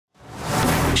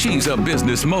She's a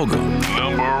business mogul.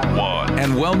 #1.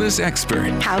 And wellness expert.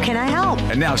 How can I help?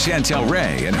 And now Chantel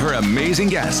Ray and her amazing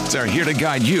guests are here to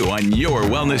guide you on your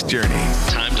wellness journey.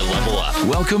 Time to level up.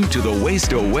 Welcome to the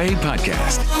Waste Away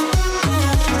podcast.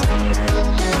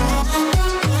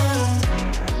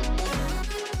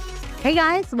 Hey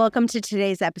guys, welcome to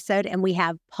today's episode. And we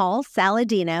have Paul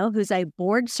Saladino, who's a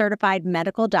board certified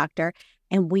medical doctor.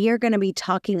 And we are going to be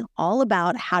talking all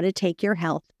about how to take your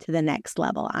health to the next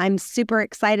level. I'm super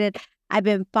excited. I've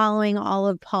been following all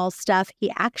of Paul's stuff.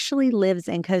 He actually lives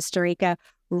in Costa Rica,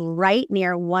 right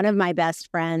near one of my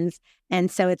best friends. And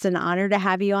so it's an honor to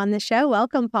have you on the show.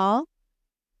 Welcome, Paul.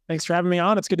 Thanks for having me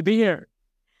on. It's good to be here.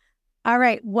 All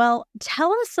right. Well,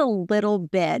 tell us a little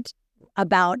bit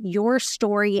about your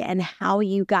story and how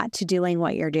you got to doing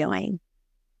what you're doing.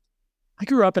 I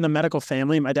grew up in a medical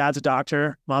family. My dad's a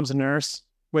doctor, mom's a nurse,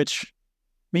 which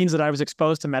means that I was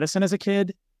exposed to medicine as a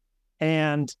kid,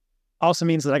 and also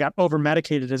means that I got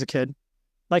over-medicated as a kid.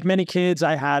 Like many kids,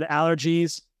 I had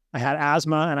allergies, I had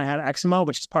asthma, and I had eczema,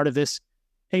 which is part of this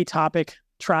atopic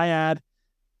triad.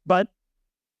 But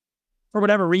for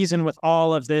whatever reason, with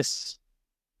all of this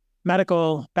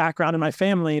medical background in my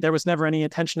family, there was never any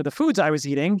attention to the foods I was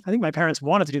eating. I think my parents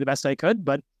wanted to do the best I could,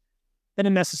 but they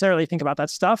didn't necessarily think about that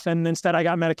stuff. And instead I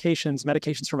got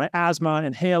medications for my asthma,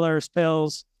 inhalers,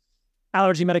 pills,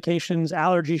 allergy medications,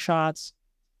 allergy shots.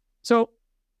 So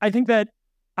I think that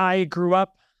I grew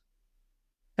up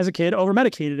as a kid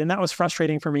over-medicated, and that was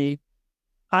frustrating for me.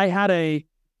 I had a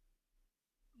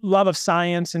love of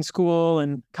science in school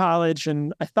and college,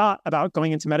 and I thought about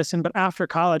going into medicine. But after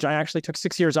college, I actually took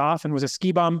 6 years off and was a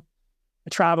ski bum. I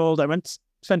traveled. I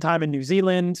spent time in New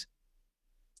Zealand.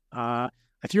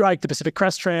 I thru-hiked the Pacific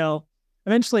Crest Trail.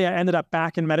 Eventually, I ended up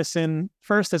back in medicine,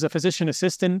 first as a physician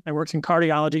assistant. I worked in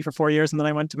cardiology for 4 years, and then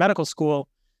I went to medical school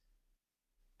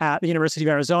at the University of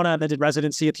Arizona, and then did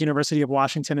residency at the University of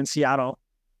Washington in Seattle.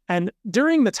 And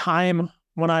during the time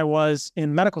when I was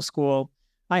in medical school,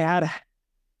 I had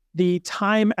the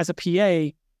time as a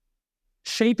PA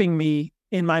shaping me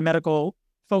in my medical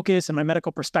focus and my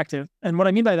medical perspective. And what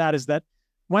I mean by that is that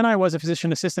when I was a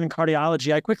physician assistant in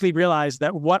cardiology, I quickly realized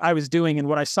that what I was doing and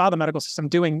what I saw the medical system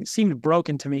doing seemed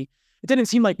broken to me. It didn't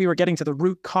seem like we were getting to the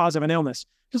root cause of an illness.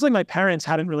 Just like my parents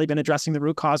hadn't really been addressing the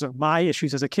root cause of my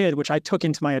issues as a kid, which I took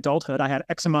into my adulthood. I had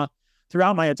eczema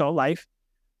throughout my adult life.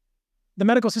 The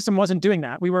medical system wasn't doing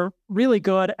that. We were really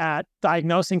good at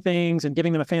diagnosing things and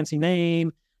giving them a fancy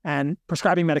name and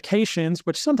prescribing medications,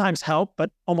 which sometimes help,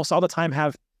 but almost all the time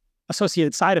have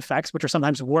associated side effects, which are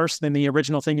sometimes worse than the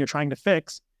original thing you're trying to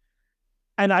fix.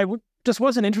 And I just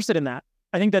wasn't interested in that.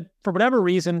 I think that for whatever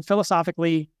reason,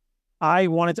 philosophically, I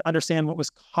wanted to understand what was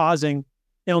causing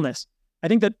illness. I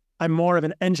think that I'm more of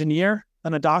an engineer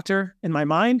than a doctor in my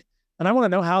mind, and I want to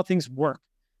know how things work.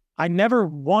 I never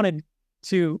wanted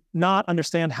to not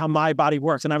understand how my body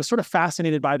works. And I was sort of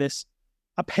fascinated by this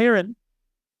apparent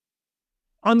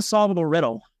unsolvable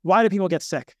riddle. Why do people get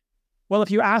sick? Well, if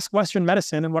you ask Western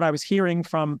medicine and what I was hearing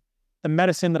from the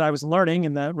medicine that I was learning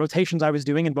and the rotations I was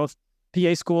doing in both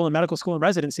PA school and medical school and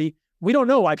residency, we don't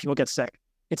know why people get sick.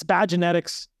 It's bad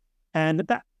genetics, and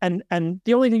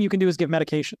the only thing you can do is give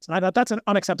medications. And I thought that's an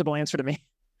unacceptable answer to me.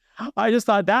 I just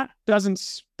thought that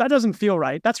doesn't feel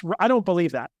right. I don't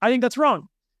believe that. I think that's wrong.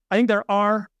 I think there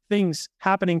are things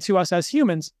happening to us as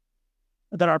humans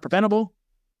that are preventable,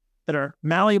 that are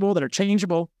malleable, that are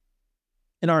changeable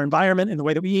in our environment, in the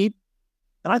way that we eat.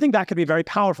 And I think that could be very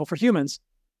powerful for humans.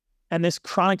 And this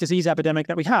chronic disease epidemic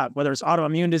that we have, whether it's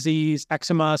autoimmune disease,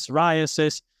 eczema,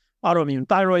 psoriasis, autoimmune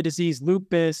thyroid disease,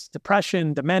 lupus,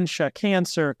 depression, dementia,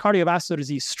 cancer, cardiovascular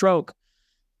disease, stroke.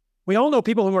 We all know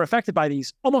people who are affected by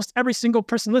these. Almost every single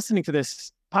person listening to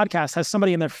this podcast has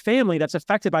somebody in their family that's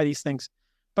affected by these things.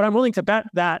 But I'm willing to bet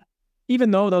that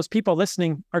even though those people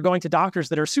listening are going to doctors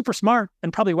that are super smart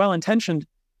and probably well-intentioned,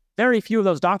 very few of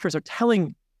those doctors are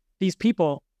telling these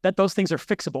people that those things are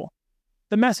fixable.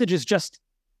 The message is just,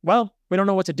 well, we don't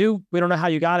know what to do. We don't know how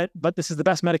you got it, but this is the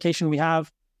best medication we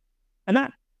have. And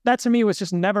that to me was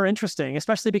just never interesting,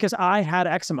 especially because I had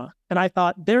eczema. And I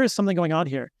thought, there is something going on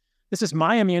here. This is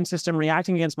my immune system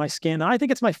reacting against my skin. And I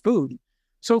think it's my food.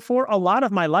 So for a lot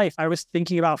of my life, I was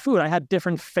thinking about food. I had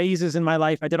different phases in my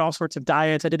life. I did all sorts of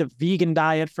diets. I did a vegan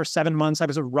diet for 7 months. I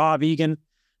was a raw vegan.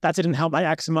 That didn't help my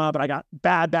eczema, but I got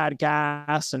bad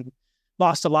gas and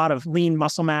lost a lot of lean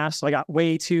muscle mass. So I got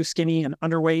way too skinny and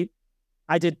underweight.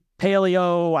 I did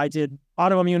paleo. I did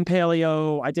autoimmune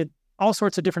paleo. I did all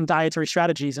sorts of different dietary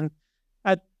strategies. And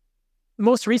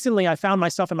most recently, I found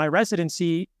myself in my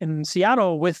residency in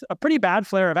Seattle with a pretty bad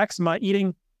flare of eczema,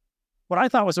 eating what I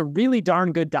thought was a really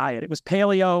darn good diet. It was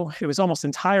paleo. It was almost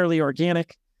entirely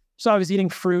organic, So I was eating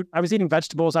fruit, I was eating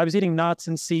vegetables, I was eating nuts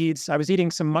and seeds, I was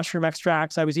eating some mushroom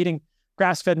extracts, I was eating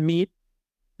grass-fed meat.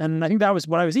 And I think that was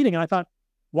what I was eating. And I thought,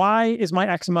 why is my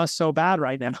eczema so bad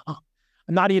right now?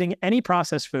 I'm not eating any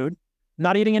processed food,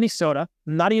 not eating any soda,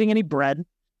 not eating any bread,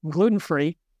 I'm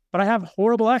gluten-free, but I have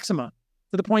horrible eczema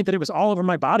to the point that it was all over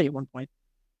my body at one point.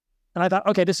 And I thought,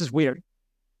 okay, this is weird.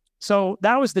 So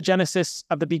that was the genesis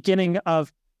of the beginning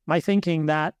of my thinking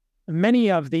that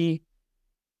many of the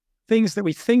things that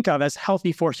we think of as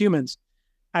healthy for humans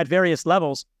at various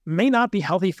levels may not be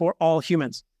healthy for all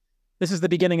humans. This is the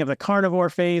beginning of the carnivore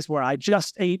phase where I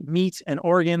just ate meat and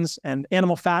organs and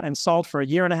animal fat and salt for a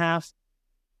year and a half.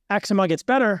 Eczema gets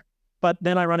better, but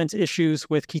then I run into issues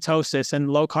with ketosis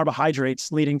and low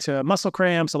carbohydrates leading to muscle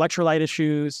cramps, electrolyte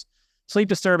issues, sleep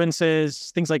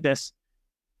disturbances, things like this.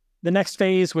 The next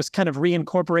phase was kind of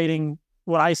reincorporating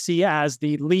what I see as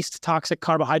the least toxic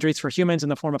carbohydrates for humans in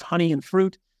the form of honey and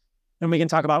fruit. And we can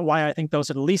talk about why I think those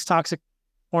are the least toxic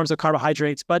forms of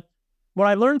carbohydrates. But what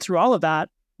I learned through all of that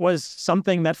was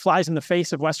something that flies in the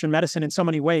face of Western medicine in so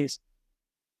many ways.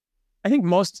 I think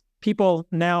most people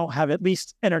now have at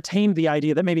least entertained the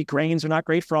idea that maybe grains are not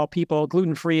great for all people.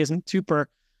 Gluten-free isn't super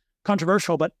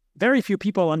controversial, but very few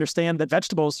people understand that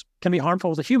vegetables can be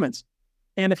harmful to humans.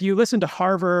 And if you listen to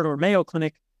Harvard or Mayo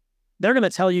Clinic, they're going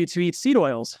to tell you to eat seed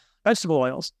oils, vegetable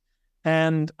oils.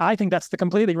 And I think that's the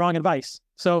completely wrong advice.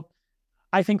 So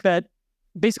I think that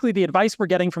basically the advice we're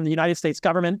getting from the United States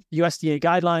government, USDA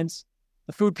guidelines,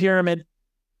 the food pyramid,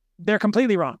 they're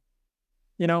completely wrong.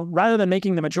 You know, rather than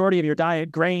making the majority of your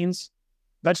diet grains,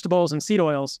 vegetables, and seed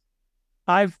oils,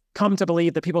 I've come to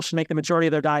believe that people should make the majority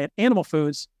of their diet animal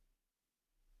foods,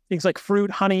 things like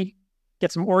fruit, honey,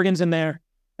 get some organs in there,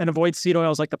 and avoid seed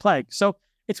oils like the plague. So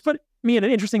it's put me in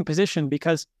an interesting position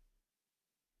because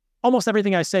almost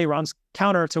everything I say runs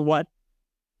counter to what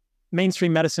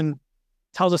mainstream medicine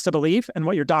tells us to believe and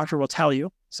what your doctor will tell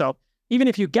you. So even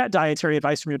if you get dietary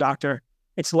advice from your doctor,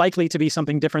 it's likely to be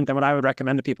something different than what I would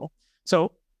recommend to people.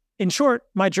 So in short,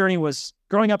 my journey was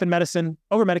growing up in medicine,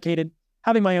 over-medicated,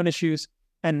 having my own issues,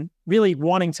 and really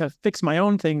wanting to fix my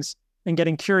own things and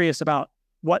getting curious about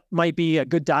what might be a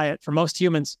good diet for most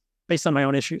humans based on my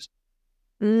own issues.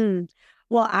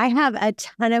 Well, I have a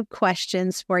ton of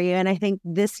questions for you, and I think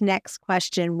this next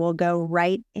question will go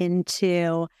right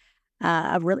into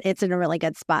it's in a really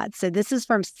good spot. So this is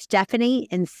from Stephanie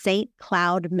in St.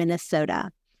 Cloud, Minnesota.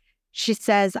 She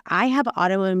says, I have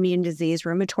autoimmune disease,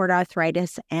 rheumatoid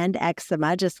arthritis, and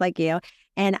eczema, just like you,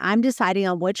 and I'm deciding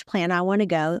on which plan I want to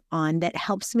go on that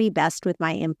helps me best with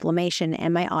my inflammation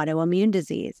and my autoimmune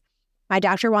disease. My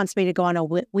doctor wants me to go on a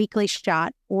weekly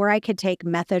shot, or I could take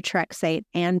methotrexate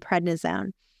and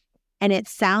prednisone. And it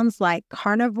sounds like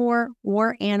carnivore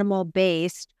or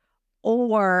animal-based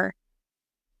or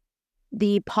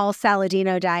the Paul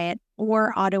Saladino diet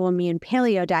or autoimmune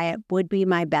paleo diet would be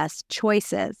my best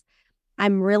choices.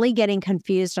 I'm really getting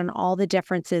confused on all the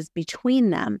differences between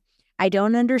them. I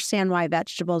don't understand why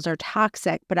vegetables are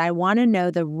toxic, but I want to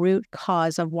know the root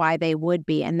cause of why they would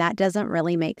be, and that doesn't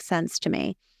really make sense to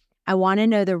me. I want to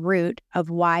know the root of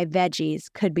why veggies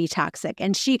could be toxic.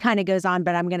 And she kind of goes on,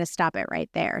 but I'm going to stop it right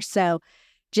there. So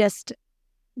just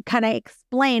kind of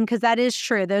explain, because that is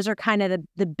true. Those are kind of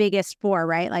the biggest four,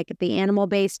 right? Like the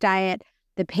animal-based diet,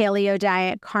 the paleo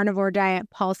diet, carnivore diet,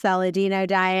 Paul Saladino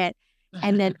diet,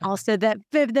 and then also the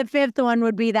fifth one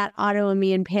would be that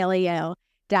autoimmune paleo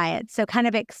diet. So kind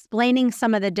of explaining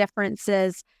some of the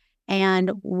differences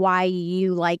and why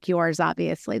you like yours,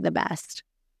 obviously, the best.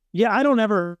 Yeah, I don't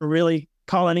ever really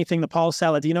call anything the Paul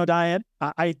Saladino diet.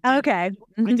 I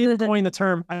did coin the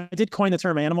term. I did coin the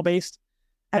term animal-based.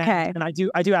 Okay. And I do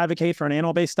advocate for an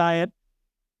animal-based diet.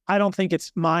 I don't think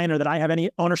it's mine or that I have any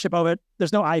ownership of it.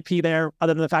 There's no IP there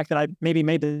other than the fact that I maybe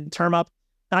made the term up.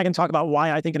 And I can talk about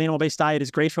why I think an animal-based diet is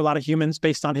great for a lot of humans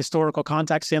based on historical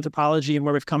context, anthropology, and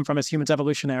where we've come from as humans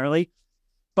evolutionarily.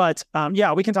 But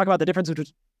yeah, we can talk about the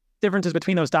differences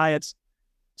between those diets.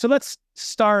 So let's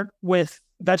start with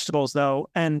vegetables, though,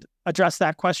 and address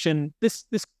that question. This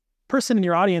person in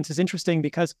your audience is interesting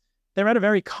because they're at a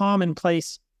very common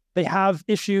place. They have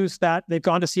issues that they've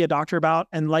gone to see a doctor about.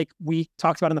 And like we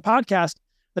talked about in the podcast,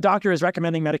 the doctor is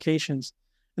recommending medications.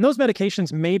 And those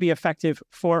medications may be effective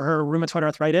for her rheumatoid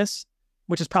arthritis,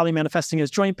 which is probably manifesting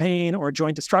as joint pain or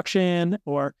joint destruction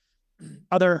or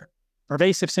other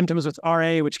pervasive symptoms with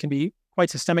RA, which can be quite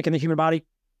systemic in the human body,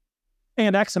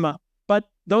 and eczema. But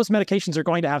those medications are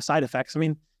going to have side effects. I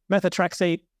mean,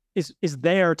 methotrexate is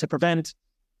there to prevent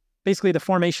basically the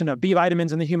formation of B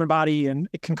vitamins in the human body, and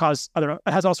it can cause it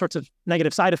has all sorts of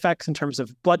negative side effects in terms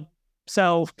of blood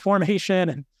cell formation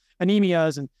and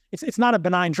anemias, and it's not a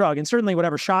benign drug. And certainly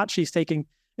whatever shot she's taking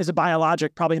is a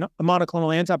biologic, probably a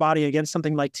monoclonal antibody against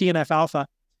something like TNF alpha,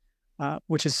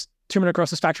 which is tumor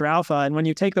necrosis factor alpha. And when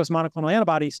you take those monoclonal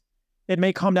antibodies, it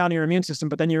may calm down your immune system,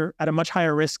 but then you're at a much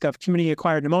higher risk of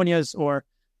community-acquired pneumonias or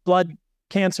blood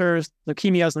cancers,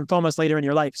 leukemias, lymphomas later in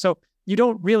your life. So you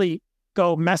don't really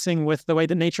go messing with the way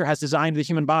that nature has designed the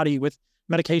human body with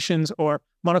medications or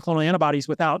monoclonal antibodies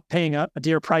without paying a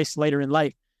dear price later in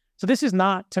life. So this is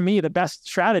not, to me, the best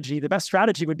strategy. The best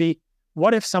strategy would be,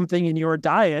 what if something in your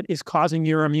diet is causing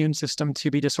your immune system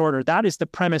to be disordered? That is the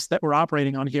premise that we're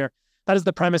operating on here. That is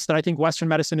the premise that I think Western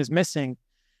medicine is missing.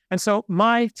 And so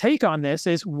my take on this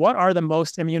is, what are the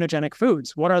most immunogenic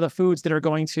foods? What are the foods that are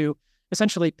going to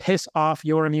essentially piss off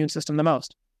your immune system the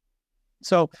most?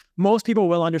 So most people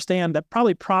will understand that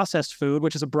probably processed food,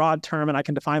 which is a broad term, and I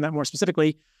can define that more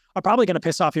specifically, are probably going to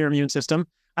piss off your immune system.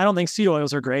 I don't think seed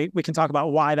oils are great. We can talk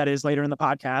about why that is later in the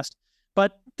podcast.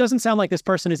 But it doesn't sound like this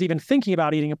person is even thinking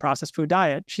about eating a processed food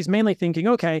diet. She's mainly thinking,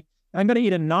 okay, I'm going to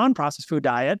eat a non-processed food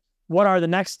diet. What are the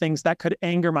next things that could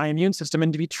anger my immune system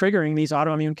and to be triggering these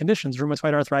autoimmune conditions?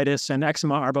 Rheumatoid arthritis and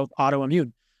eczema are both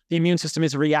autoimmune. The immune system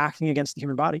is reacting against the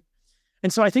human body.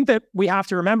 And so I think that we have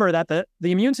to remember that the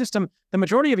immune system, the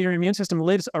majority of your immune system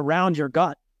lives around your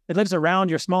gut. It lives around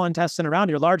your small intestine, around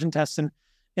your large intestine,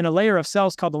 in a layer of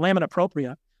cells called the lamina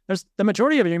propria. The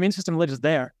majority of your immune system lives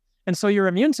there. And so your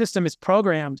immune system is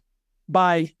programmed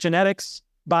by genetics,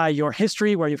 by your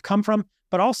history, where you've come from,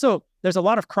 but also there's a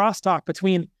lot of crosstalk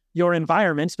between your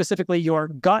environment, specifically your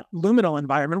gut luminal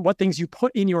environment, what things you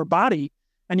put in your body,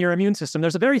 and your immune system.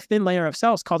 There's a very thin layer of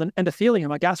cells called an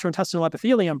endothelium, a gastrointestinal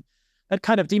epithelium, that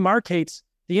kind of demarcates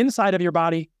the inside of your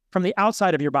body from the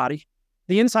outside of your body.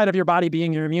 The inside of your body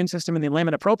being your immune system and the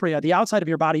lamina propria, the outside of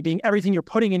your body being everything you're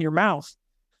putting in your mouth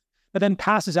that then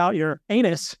passes out your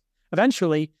anus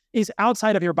eventually, is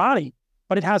outside of your body,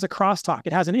 but it has a crosstalk.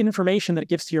 It has an information that it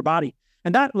gives to your body.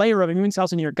 And that layer of immune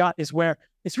cells in your gut is where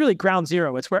it's really ground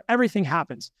zero. It's where everything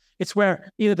happens. It's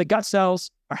where either the gut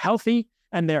cells are healthy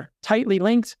and they're tightly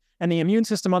linked and the immune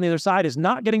system on the other side is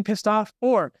not getting pissed off,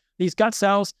 or these gut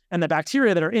cells and the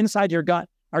bacteria that are inside your gut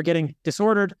are getting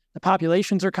disordered. The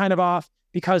populations are kind of off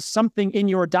because something in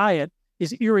your diet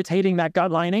is irritating that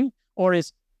gut lining, or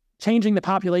is changing the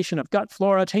population of gut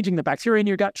flora, changing the bacteria in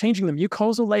your gut, changing the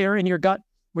mucosal layer in your gut,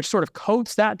 which sort of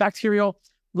coats that bacterial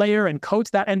layer and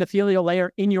coats that endothelial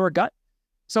layer in your gut.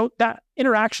 So that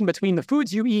interaction between the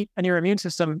foods you eat and your immune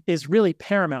system is really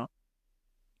paramount.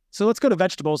 So let's go to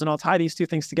vegetables, and I'll tie these two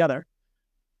things together.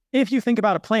 If you think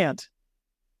about a plant,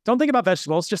 don't think about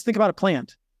vegetables, just think about a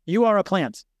plant. You are a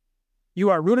plant. You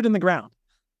are rooted in the ground.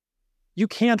 You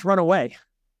can't run away.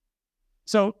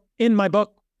 So in my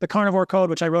book, The Carnivore Code,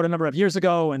 which I wrote a number of years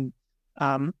ago, and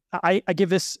I give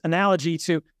this analogy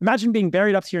to, imagine being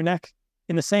buried up to your neck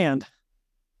in the sand,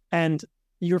 and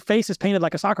your face is painted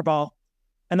like a soccer ball,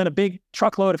 and then a big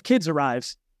truckload of kids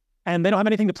arrives, and they don't have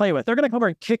anything to play with. They're going to come over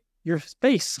and kick your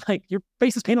face. Like, your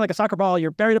face is painted like a soccer ball,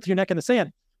 you're buried up to your neck in the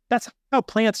sand. That's how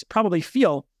plants probably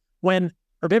feel when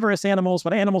herbivorous animals,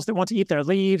 when animals that want to eat their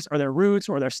leaves or their roots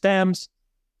or their stems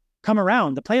come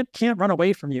around. The plant can't run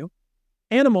away from you.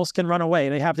 Animals can run away.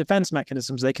 They have defense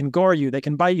mechanisms. They can gore you. They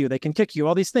can bite you. They can kick you,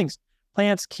 all these things.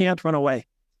 Plants can't run away.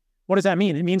 What does that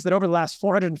mean? It means that over the last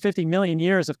 450 million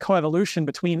years of coevolution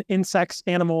between insects,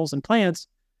 animals, and plants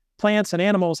and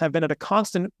animals have been at a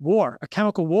constant war, a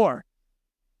chemical war.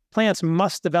 Plants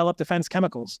must develop defense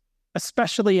chemicals,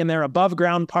 especially in their above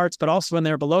ground parts, but also in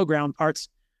their below ground parts,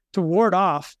 to ward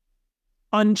off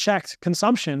unchecked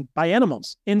consumption by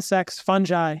animals, insects,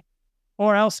 fungi,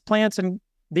 or else plants and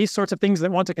these sorts of things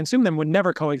that want to consume them would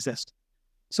never coexist.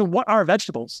 So what are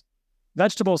vegetables?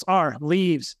 Vegetables are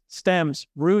leaves, stems,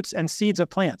 roots, and seeds of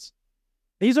plants.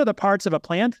 These are the parts of a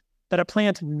plant that a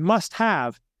plant must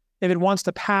have if it wants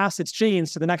to pass its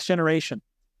genes to the next generation.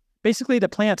 Basically, the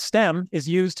plant stem is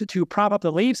used to prop up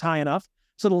the leaves high enough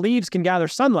so the leaves can gather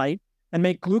sunlight and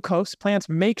make glucose. Plants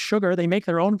make sugar. They make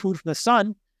their own food from the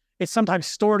sun. It's sometimes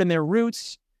stored in their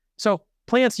roots. So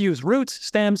plants use roots,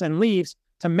 stems, and leaves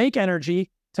to make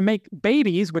energy, to make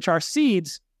babies, which are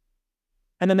seeds,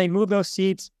 and then they move those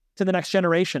seeds to the next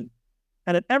generation.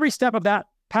 And at every step of that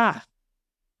path,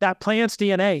 that plant's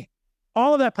DNA,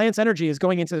 all of that plant's energy is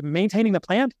going into maintaining the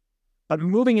plant, but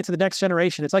moving it to the next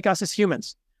generation. It's like us as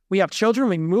humans. We have children,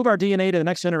 we move our DNA to the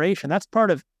next generation. That's part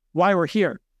of why we're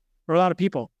here for a lot of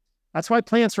people. That's why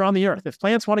plants are on the earth. If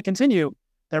plants want to continue,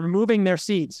 they're moving their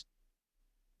seeds.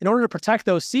 In order to protect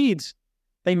those seeds,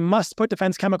 they must put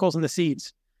defense chemicals in the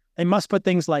seeds. They must put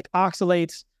things like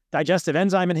oxalates, digestive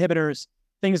enzyme inhibitors,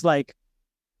 things like,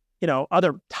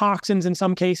 other toxins in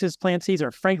some cases. Plant seeds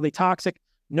are frankly toxic,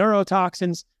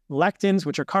 neurotoxins, lectins,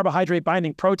 which are carbohydrate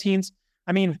binding proteins.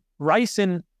 I mean,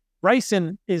 ricin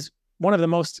is one of the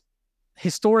most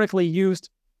historically used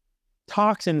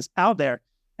toxins out there.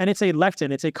 And it's a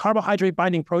lectin. It's a carbohydrate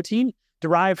binding protein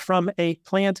derived from a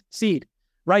plant seed.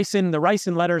 Ricin, the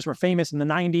ricin letters were famous in the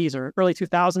 90s or early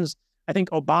 2000s. I think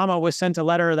Obama was sent a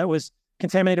letter that was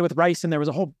contaminated with ricin.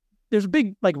 There's a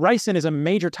big, like, ricin is a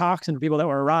major toxin for people that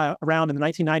were around in the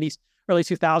 1990s, early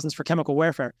 2000s for chemical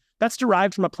warfare. That's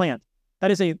derived from a plant.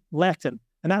 That is a lectin.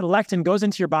 And that lectin goes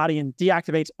into your body and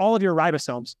deactivates all of your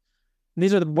ribosomes. And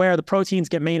these are where the proteins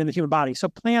get made in the human body. So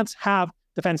plants have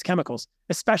defense chemicals,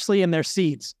 especially in their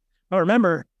seeds. But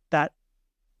remember that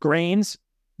grains,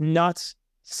 nuts,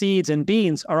 seeds, and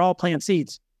beans are all plant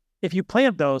seeds. If you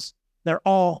plant those, they're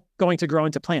all going to grow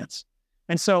into plants.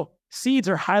 And so seeds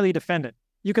are highly defended.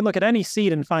 You can look at any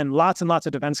seed and find lots and lots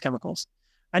of defense chemicals.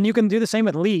 And you can do the same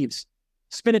with leaves.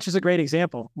 Spinach is a great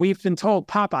example. We've been told,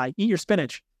 Popeye, eat your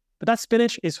spinach. But that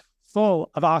spinach is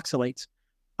full of oxalates.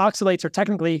 Oxalates are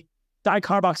technically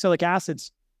dicarboxylic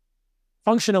acids.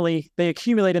 Functionally, they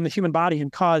accumulate in the human body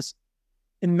and cause,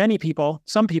 in many people,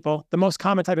 some people, the most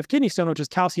common type of kidney stone, which is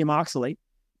calcium oxalate.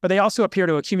 But they also appear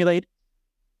to accumulate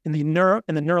in the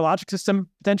neurologic system,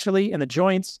 potentially in the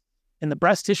joints, in the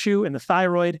breast tissue, in the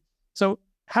thyroid. So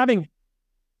having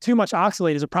too much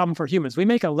oxalate is a problem for humans. We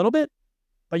make a little bit,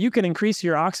 but you can increase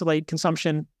your oxalate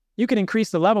consumption. You can increase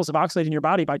the levels of oxalate in your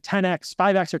body by 10x,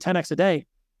 5x, or 10x a day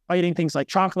by eating things like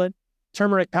chocolate,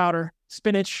 turmeric powder,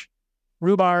 spinach,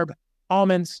 rhubarb,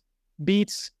 almonds,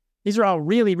 beets. These are all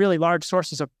really, really large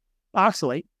sources of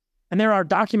oxalate. And there are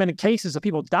documented cases of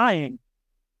people dying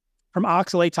from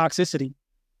oxalate toxicity,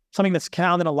 something that's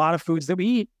found in a lot of foods that we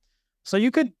eat. So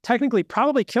you could technically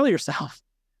probably kill yourself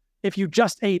if you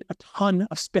just ate a ton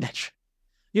of spinach.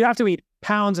 You'd have to eat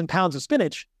pounds and pounds of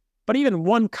spinach, but even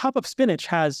 1 cup of spinach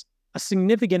has a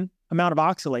significant amount of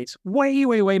oxalates, way,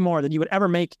 way, way more than you would ever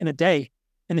make in a day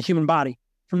in the human body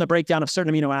from the breakdown of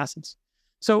certain amino acids.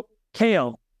 So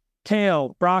kale,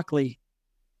 broccoli,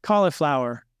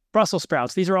 cauliflower, Brussels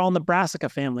sprouts, these are all in the brassica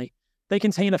family. They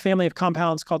contain a family of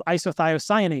compounds called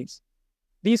isothiocyanates.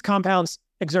 These compounds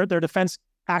exert their defense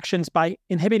actions by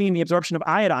inhibiting the absorption of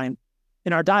iodine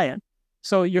in our diet.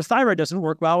 So your thyroid doesn't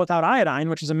work well without iodine,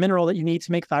 which is a mineral that you need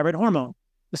to make thyroid hormone,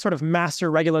 the sort of master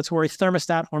regulatory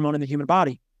thermostat hormone in the human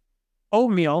body.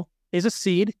 Oatmeal is a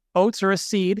seed. Oats are a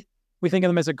seed. We think of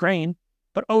them as a grain,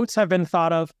 but oats have been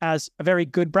thought of as a very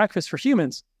good breakfast for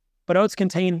humans. But oats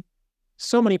contain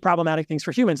so many problematic things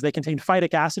for humans. They contain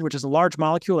phytic acid, which is a large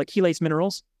molecule like chelate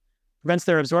minerals, prevents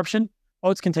their absorption.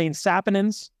 Oats contain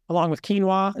saponins, along with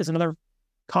quinoa is another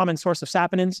common source of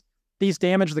saponins. These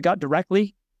damage the gut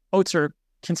directly. Oats are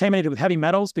contaminated with heavy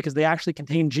metals because they actually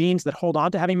contain genes that hold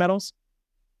on to heavy metals.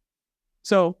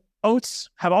 So oats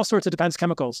have all sorts of defense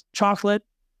chemicals. Chocolate,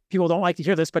 people don't like to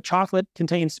hear this, but chocolate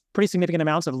contains pretty significant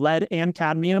amounts of lead and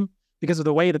cadmium because of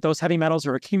the way that those heavy metals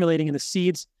are accumulating in the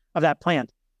seeds of that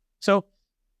plant. So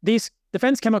these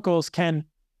defense chemicals can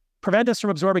prevent us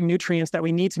from absorbing nutrients that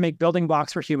we need to make building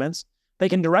blocks for humans. They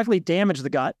can directly damage the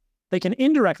gut. They can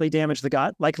indirectly damage the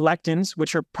gut, like lectins,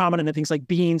 which are prominent in things like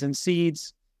beans and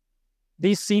seeds.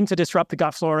 These seem to disrupt the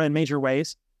gut flora in major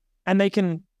ways. And they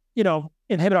can,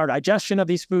 inhibit our digestion of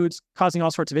these foods, causing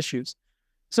all sorts of issues.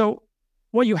 So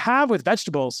what you have with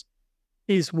vegetables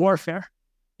is warfare.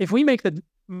 If we make the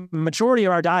majority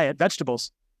of our diet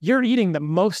vegetables, you're eating the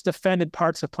most defended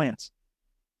parts of plants.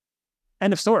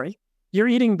 End of story. You're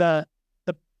eating the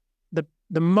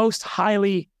most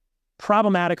highly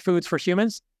problematic foods for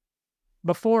humans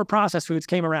before processed foods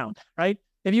came around, right?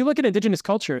 If you look at indigenous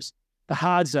cultures, the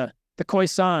Hadza, the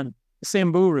Khoisan, the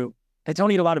Samburu, they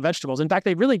don't eat a lot of vegetables. In fact,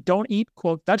 they really don't eat,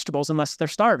 quote, vegetables unless they're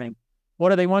starving. What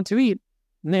do they want to eat?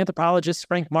 And the anthropologists,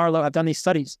 Frank Marlowe, have done these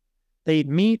studies. They eat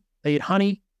meat, they eat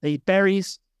honey, they eat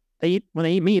berries. When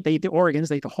they eat meat, they eat the organs,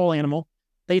 they eat the whole animal.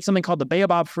 They eat something called the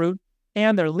baobab fruit.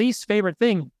 And their least favorite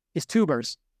thing is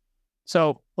tubers.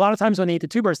 So a lot of times when they eat the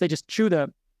tubers, they just chew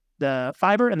the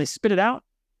fiber and they spit it out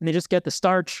and they just get the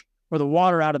starch or the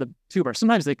water out of the tuber.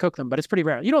 Sometimes they cook them, but it's pretty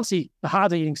rare. You don't see the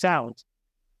Hadza eating salads.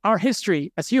 Our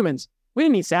history as humans, we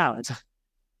didn't eat salads.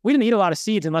 We didn't eat a lot of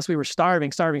seeds unless we were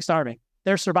starving.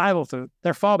 They're survival food.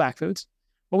 They're fallback foods.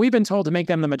 But we've been told to make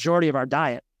them the majority of our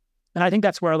diet. And I think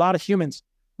that's where a lot of humans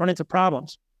run into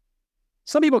problems.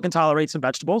 Some people can tolerate some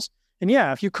vegetables. And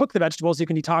yeah, if you cook the vegetables, you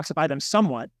can detoxify them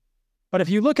somewhat. But if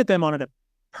you look at them on a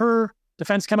per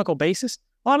defense chemical basis,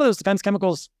 a lot of those defense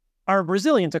chemicals are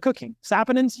resilient to cooking.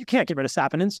 Saponins, you can't get rid of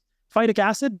saponins. Phytic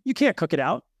acid, you can't cook it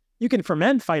out. You can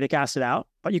ferment phytic acid out,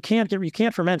 but you can't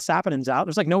ferment saponins out.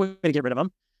 There's like no way to get rid of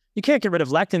them. You can't get rid of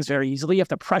lectins very easily. You have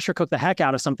to pressure cook the heck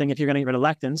out of something if you're going to get rid of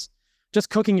lectins. just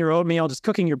cooking your oatmeal, just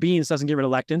cooking your beans doesn't get rid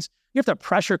of lectins. You have to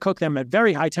pressure cook them at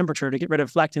very high temperature to get rid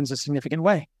of lectins a significant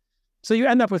way. So you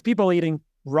end up with people eating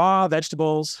raw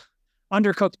vegetables,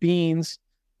 undercooked beans,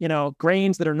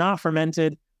 grains that are not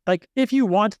fermented. Like, if you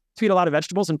want to eat a lot of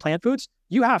vegetables and plant foods,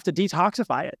 you have to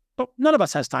detoxify it. But none of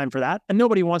us has time for that, and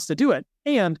nobody wants to do it.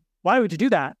 And why would you do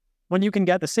that when you can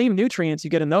get the same nutrients you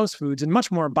get in those foods in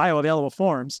much more bioavailable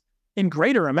forms in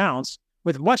greater amounts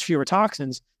with much fewer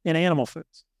toxins in animal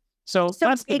foods? So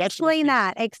that's the explain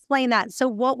that. So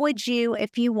what would you,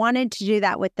 if you wanted to do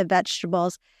that with the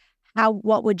vegetables,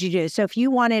 what would you do? So if you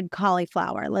wanted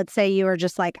cauliflower, let's say you were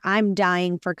just like, I'm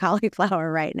dying for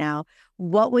cauliflower right now,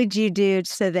 what would you do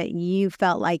so that you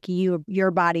felt like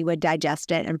your body would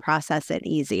digest it and process it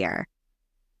easier?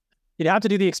 You'd have to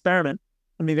do the experiment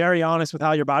and be very honest with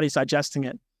how your body's digesting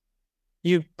it.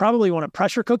 You probably want to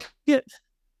pressure cook it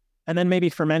and then maybe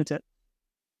ferment it.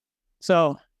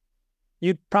 So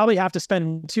you'd probably have to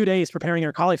spend 2 days preparing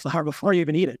your cauliflower before you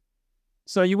even eat it.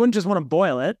 So you wouldn't just want to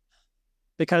boil it,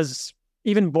 because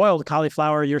even boiled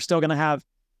cauliflower, you're still going to have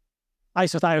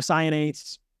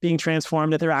isothiocyanates being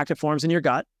transformed into their active forms in your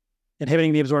gut,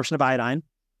 inhibiting the absorption of iodine.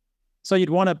 So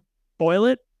you'd want to boil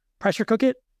it, pressure cook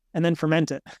it, and then ferment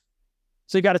it.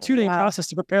 So you've got a 2-day process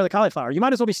to prepare the cauliflower. You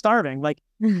might as well be starving. Like,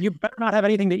 you better not have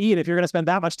anything to eat if you're going to spend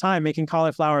that much time making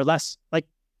cauliflower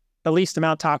the least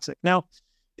amount toxic. Now,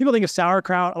 people think of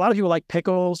sauerkraut. A lot of people like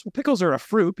pickles. Well, pickles are a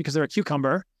fruit because they're a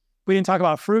cucumber. We didn't talk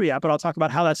about fruit yet, but I'll talk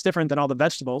about how that's different than all the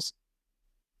vegetables,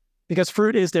 because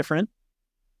fruit is different.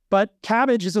 But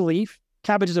cabbage is a leaf.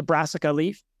 Cabbage is a brassica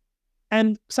leaf.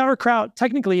 And sauerkraut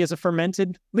technically is a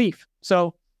fermented leaf.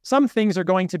 So some things are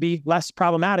going to be less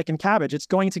problematic in cabbage. It's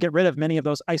going to get rid of many of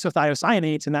those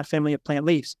isothiocyanates in that family of plant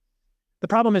leaves. The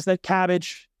problem is that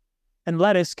cabbage and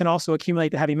lettuce can also accumulate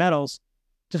the heavy metals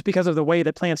just because of the way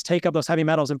that plants take up those heavy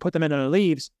metals and put them into their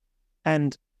leaves.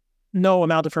 And no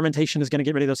amount of fermentation is going to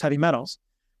get rid of those heavy metals.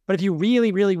 But if you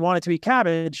really, really wanted to eat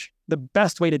cabbage, the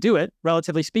best way to do it,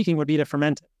 relatively speaking, would be to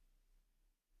ferment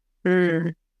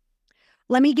it.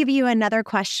 Let me give you another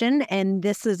question, and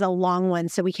this is a long one,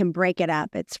 so we can break it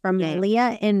up. It's from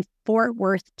Leah in Fort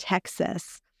Worth,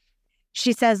 Texas.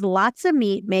 She says, lots of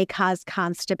meat may cause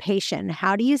constipation.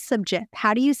 How do you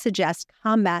suggest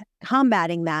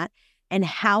combating that, and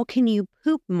how can you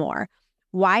poop more?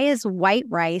 Why is white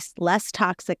rice less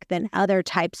toxic than other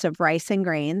types of rice and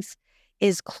grains?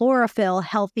 Is chlorophyll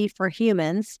healthy for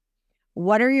humans?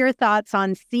 What are your thoughts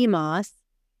on sea moss?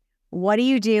 What do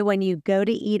you do when you go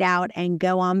to eat out and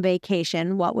go on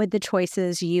vacation? What would the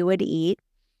choices you would eat?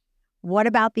 What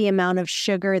about the amount of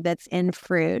sugar that's in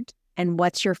fruit? And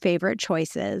what's your favorite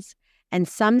choices? And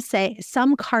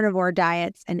some carnivore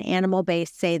diets and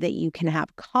animal-based say that you can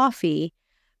have coffee,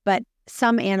 but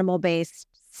some animal-based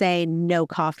say no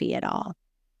coffee at all.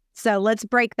 So let's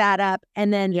break that up.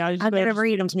 And then I'm going to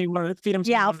read them to me.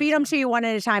 I'll feed them to you one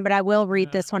at a time, but I will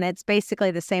read this one. It's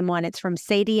basically the same one. It's from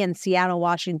Sadie in Seattle,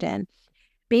 Washington.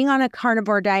 Being on a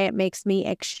carnivore diet makes me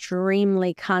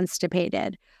extremely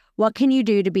constipated. What can you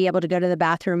do to be able to go to the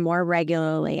bathroom more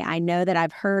regularly? I know that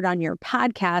I've heard on your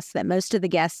podcast that most of the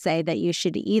guests say that you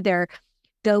should either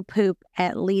go poop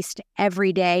at least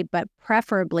every day, but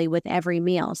preferably with every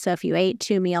meal. So if you ate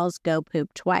 2 meals, go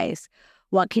poop twice.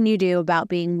 What can you do about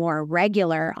being more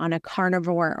regular on a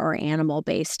carnivore or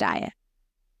animal-based diet?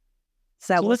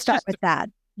 So let's start with that.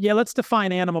 Yeah, let's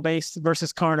define animal-based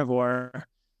versus carnivore.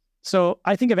 So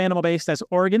I think of animal-based as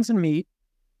organs and meat,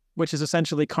 which is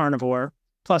essentially carnivore,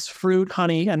 plus fruit,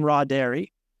 honey, and raw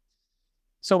dairy.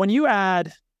 So when you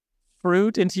add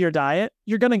fruit into your diet,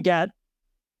 you're going to get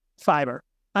fiber.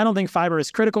 I don't think fiber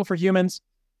is critical for humans.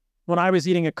 When I was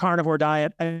eating a carnivore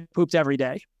diet, I pooped every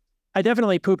day. I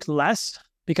definitely pooped less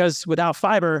because without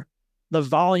fiber, the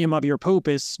volume of your poop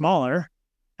is smaller.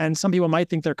 And some people might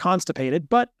think they're constipated,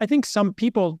 but I think some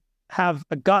people have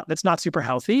a gut that's not super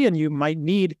healthy and you might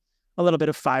need a little bit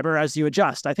of fiber as you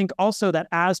adjust. I think also that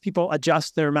as people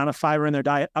adjust their amount of fiber in their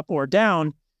diet up or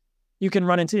down, you can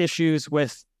run into issues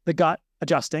with the gut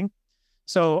adjusting.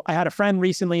 So I had a friend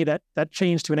recently that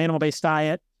changed to an animal-based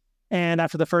diet. And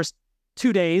after the first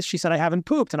 2 days, she said, I haven't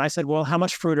pooped. And I said, well, how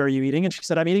much fruit are you eating? And she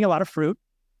said, I'm eating a lot of fruit.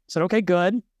 I said, okay,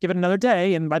 good. Give it another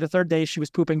day. And by the 3rd day, she was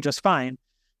pooping just fine.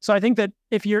 So I think that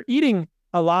if you're eating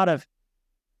a lot of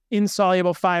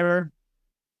insoluble fiber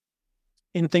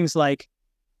in things like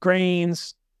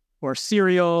grains or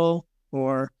cereal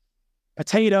or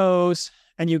potatoes,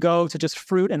 and you go to just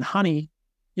fruit and honey,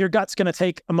 your gut's going to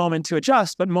take a moment to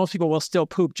adjust, but most people will still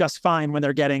poop just fine when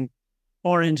they're getting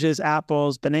oranges,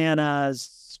 apples,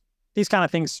 bananas. These kind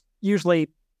of things usually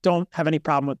don't have any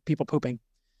problem with people pooping.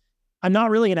 I'm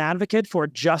not really an advocate for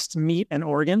just meat and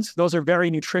organs. Those are very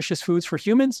nutritious foods for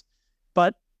humans.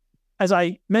 But as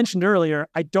I mentioned earlier,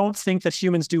 I don't think that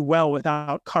humans do well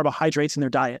without carbohydrates in their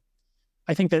diet.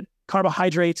 I think that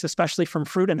carbohydrates, especially from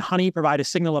fruit and honey, provide a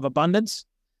signal of abundance.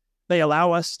 They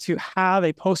allow us to have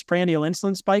a postprandial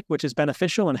insulin spike, which is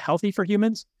beneficial and healthy for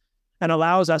humans, and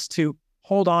allows us to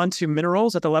hold on to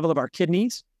minerals at the level of our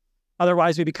kidneys.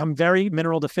 Otherwise, we become very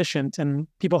mineral deficient, and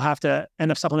people have to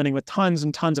end up supplementing with tons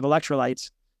and tons of electrolytes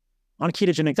on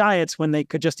ketogenic diets when they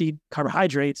could just eat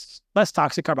carbohydrates, less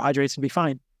toxic carbohydrates, and be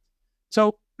fine.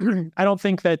 So I don't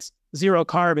think that zero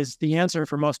carb is the answer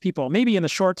for most people. Maybe in the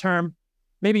short term,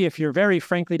 maybe if you're very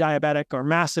frankly diabetic or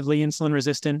massively insulin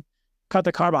resistant, cut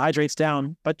the carbohydrates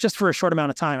down, but just for a short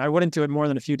amount of time. I wouldn't do it more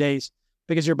than a few days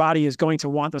because your body is going to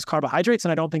want those carbohydrates,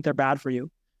 and I don't think they're bad for you.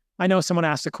 I know someone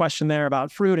asked a question there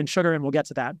about fruit and sugar, and we'll get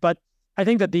to that. But I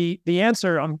think that the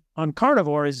answer on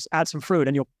carnivore is add some fruit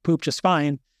and you'll poop just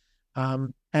fine.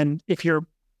 And if you're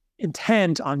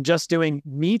intent on just doing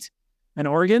meat and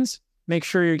organs, make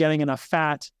sure you're getting enough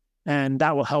fat, and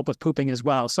that will help with pooping as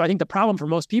well. So I think the problem for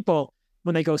most people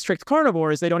when they go strict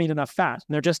carnivore is they don't eat enough fat,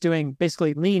 and they're just doing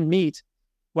basically lean meat.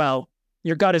 Well,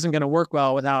 your gut isn't going to work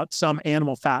well without some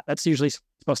animal fat. That's usually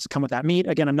supposed to come with that meat.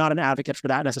 Again, I'm not an advocate for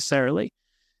that necessarily.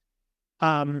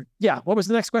 What was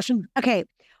the next question? Okay.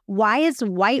 Why is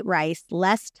white rice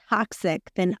less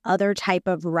toxic than other type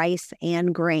of rice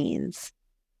and grains?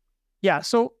 Yeah,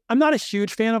 so I'm not a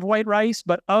huge fan of white rice,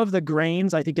 but of the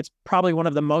grains, I think it's probably one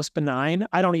of the most benign.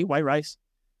 I don't eat white rice.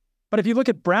 But if you look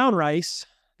at brown rice,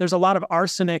 there's a lot of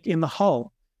arsenic in the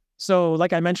hull. So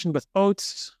like I mentioned with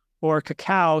oats or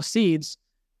cacao seeds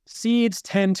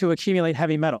tend to accumulate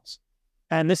heavy metals.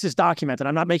 And this is documented.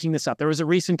 I'm not making this up. There was a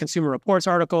recent Consumer Reports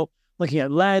article looking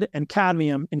at lead and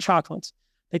cadmium in chocolates.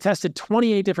 They tested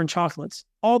 28 different chocolates.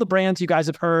 All the brands you guys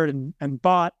have heard and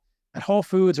bought at Whole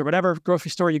Foods or whatever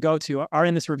grocery store you go to are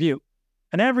in this review.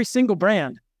 And every single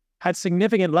brand had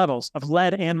significant levels of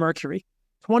lead and mercury.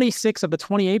 26 of the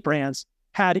 28 brands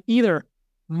had either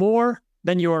more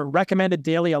than your recommended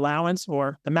daily allowance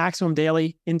or the maximum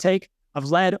daily intake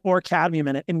of lead or cadmium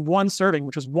in it in one serving,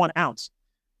 which was 1 ounce.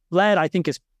 Lead, I think,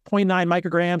 is 0.9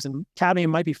 micrograms and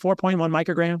cadmium might be 4.1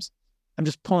 micrograms. I'm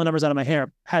just pulling numbers out of my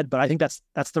head, but I think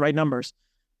that's the right numbers.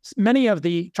 Many of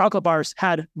the chocolate bars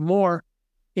had more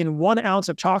in 1 ounce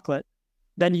of chocolate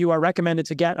than you are recommended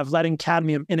to get of lead and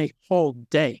cadmium in a whole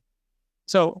day.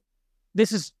 So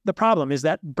this is the problem, is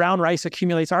that brown rice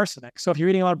accumulates arsenic. So if you're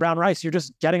eating a lot of brown rice, you're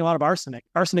just getting a lot of arsenic.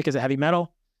 Arsenic is a heavy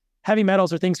metal. Heavy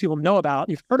metals are things people know about.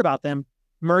 You've heard about them.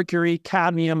 Mercury,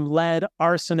 cadmium, lead,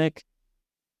 arsenic,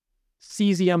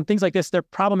 cesium, things like this. They're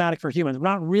problematic for humans.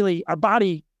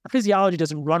 Our physiology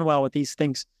doesn't run well with these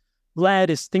things.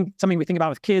 Lead is something we think about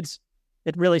with kids.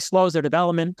 It really slows their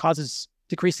development, causes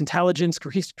decreased intelligence,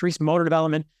 decreased motor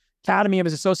development. Cadmium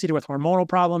is associated with hormonal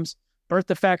problems, birth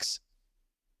defects,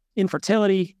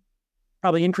 infertility,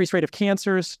 probably increased rate of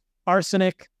cancers.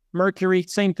 Arsenic, mercury,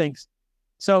 same things.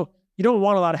 So you don't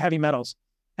want a lot of heavy metals.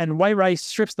 And white rice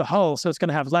strips the hull, so it's going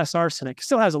to have less arsenic. It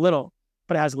still has a little,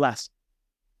 but it has less.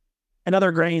 And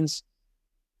other grains,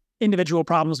 individual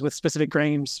problems with specific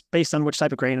grains based on which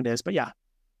type of grain it is. But yeah.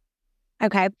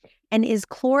 Okay. And is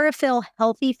chlorophyll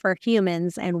healthy for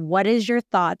humans? And what is your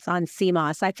thoughts on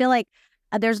CMOS? I feel like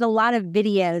there's a lot of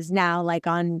videos now, like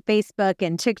on Facebook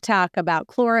and TikTok, about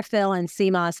chlorophyll and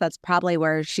CMOS. That's probably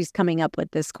where she's coming up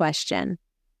with this question.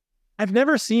 I've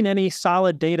never seen any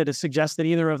solid data to suggest that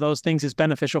either of those things is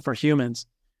beneficial for humans.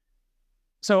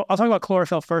 So I'll talk about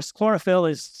chlorophyll first. Chlorophyll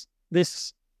is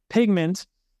this pigment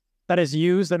that is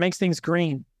used that makes things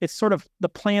green. It's sort of the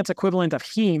plant's equivalent of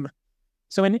heme.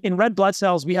 So in red blood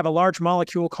cells, we have a large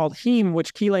molecule called heme,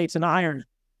 which chelates in iron.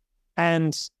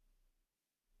 And,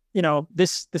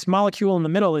 this molecule in the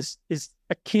middle is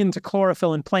akin to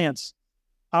chlorophyll in plants.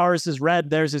 Ours is red,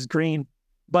 theirs is green.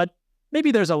 But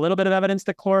maybe there's a little bit of evidence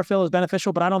that chlorophyll is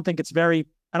beneficial, but I don't think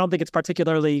it's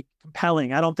particularly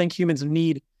compelling. I don't think humans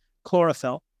need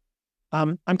chlorophyll.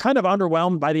 I'm kind of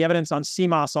underwhelmed by the evidence on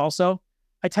CMOS also.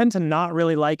 I tend to not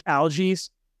really like algae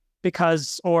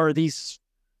or these,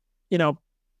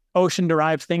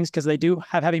 ocean-derived things because they do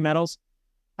have heavy metals.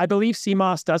 I believe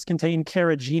CMOS does contain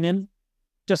carrageenan,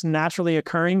 just naturally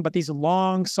occurring, but these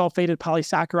long sulfated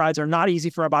polysaccharides are not easy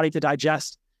for our body to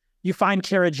digest. You find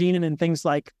carrageenan in things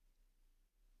like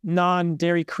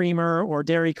non-dairy creamer or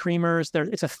dairy creamers.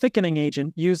 It's a thickening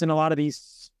agent used in a lot of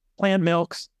these plant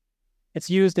milks. It's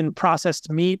used in processed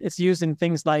meat. It's used in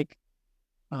things like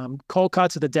cold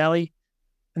cuts at the deli.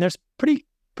 And there's pretty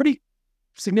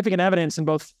significant evidence in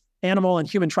both animal and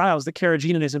human trials that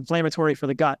carrageenan is inflammatory for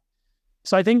the gut.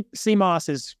 So I think CMOS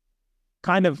is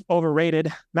kind of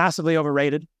overrated, massively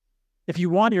overrated. If you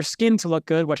want your skin to look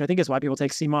good, which I think is why people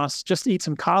take sea moss, just eat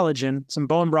some collagen, some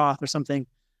bone broth or something.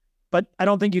 But I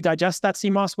don't think you digest that sea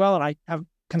moss well, and I have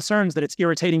concerns that it's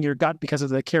irritating your gut because of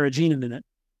the carrageenan in it.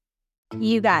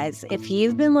 You guys, if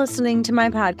you've been listening to my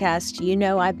podcast, you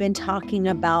know I've been talking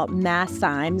about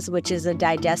Masszymes, which is a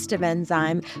digestive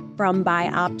enzyme from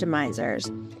Bioptimizers.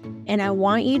 And I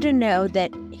want you to know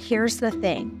that here's the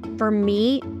thing. For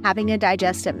me, having a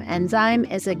digestive enzyme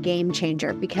is a game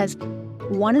changer because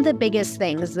one of the biggest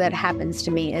things that happens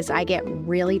to me is I get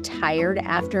really tired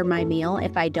after my meal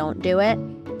if I don't do it,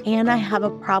 and I have a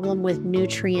problem with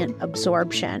nutrient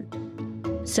absorption.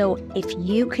 So if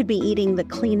you could be eating the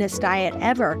cleanest diet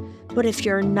ever, but if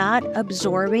you're not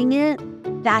absorbing it,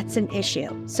 that's an issue.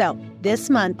 So this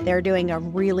month, they're doing a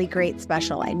really great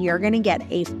special, and you're going to get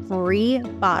a free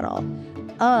bottle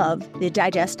of the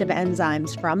digestive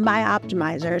enzymes from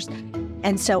Bioptimizers.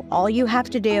 And so all you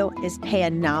have to do is pay a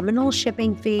nominal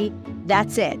shipping fee.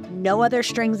 That's it. No other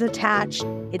strings attached.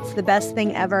 It's the best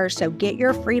thing ever. So get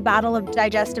your free bottle of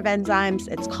digestive enzymes.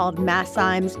 It's called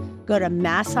Masszymes. Go to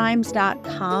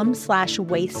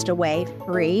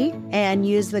masszymes.com/wasteawayfree and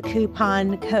use the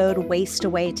coupon code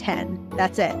wasteaway10.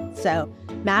 That's it. So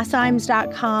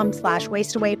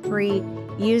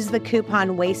masszymes.com/wasteawayfree. Use the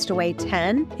coupon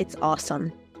wasteaway10. It's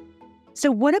awesome. So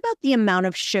what about the amount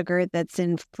of sugar that's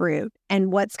in fruit,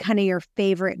 and what's kind of your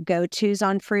favorite go-tos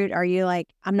on fruit? Are you like,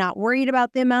 I'm not worried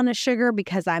about the amount of sugar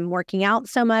because I'm working out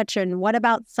so much? And what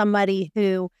about somebody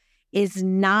who is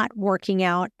not working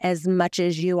out as much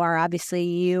as you are? Obviously,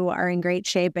 you are in great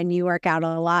shape and you work out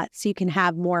a lot, so you can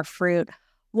have more fruit.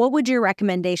 What would your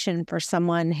recommendation for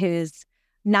someone who's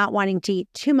not wanting to eat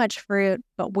too much fruit,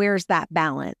 but where's that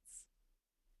balance?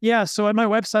 Yeah, so at my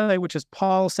website, which is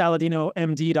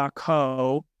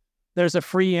paulsaladinomd.co, there's a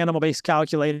free animal-based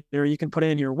calculator. You can put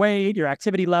in your weight, your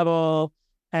activity level,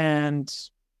 and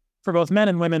for both men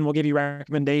and women, we'll give you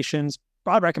recommendations,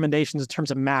 broad recommendations in terms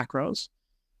of macros,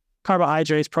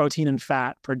 carbohydrates, protein, and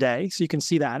fat per day. So you can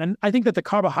see that. And I think that the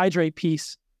carbohydrate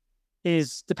piece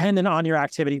is dependent on your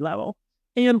activity level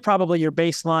and probably your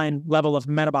baseline level of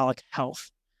metabolic health.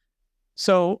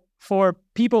 So for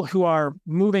people who are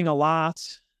moving a lot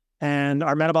and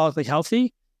are metabolically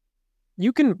healthy,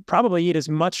 you can probably eat as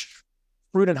much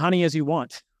fruit and honey as you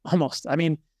want, almost. I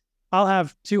mean, I'll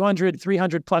have 200,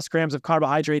 300 plus grams of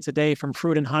carbohydrates a day from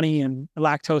fruit and honey and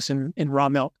lactose in raw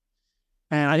milk.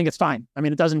 And I think it's fine. I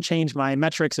mean, it doesn't change my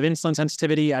metrics of insulin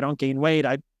sensitivity. I don't gain weight.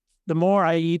 The more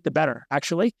I eat, the better,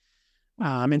 actually,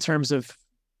 in terms of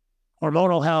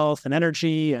hormonal health and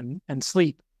energy and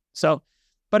sleep. So,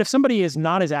 but if somebody is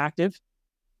not as active,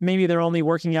 maybe they're only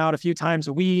working out a few times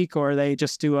a week, or they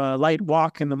just do a light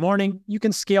walk in the morning, you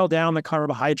can scale down the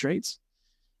carbohydrates.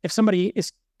 If somebody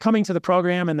is coming to the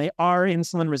program and they are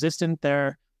insulin resistant,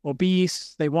 they're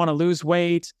obese, they want to lose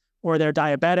weight, or they're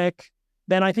diabetic,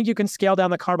 then I think you can scale down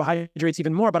the carbohydrates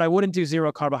even more, but I wouldn't do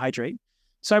zero carbohydrate.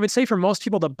 So I would say for most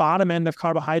people, the bottom end of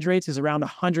carbohydrates is around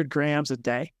 100 grams a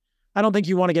day. I don't think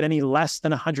you want to get any less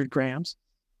than 100 grams.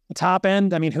 The top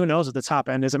end, I mean, who knows what the top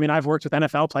end is? I mean, I've worked with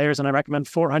NFL players and I recommend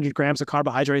 400 grams of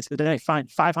carbohydrates a day. Fine,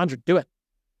 500, do it.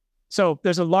 So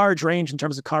there's a large range in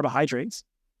terms of carbohydrates.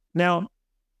 Now,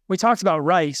 we talked about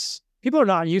rice. People are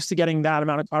not used to getting that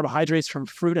amount of carbohydrates from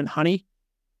fruit and honey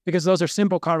because those are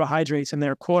simple carbohydrates and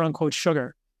they're quote unquote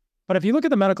sugar. But if you look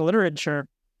at the medical literature,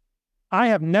 I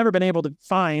have never been able to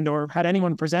find or had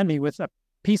anyone present me with a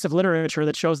piece of literature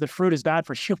that shows that fruit is bad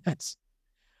for humans.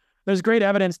 There's great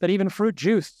evidence that even fruit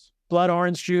juice, blood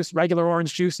orange juice, regular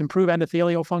orange juice improve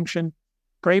endothelial function.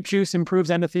 Grape juice improves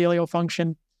endothelial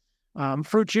function.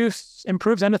 Fruit juice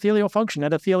improves endothelial function.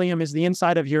 Endothelium is the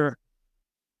inside of your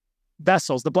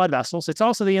vessels, the blood vessels. It's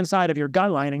also the inside of your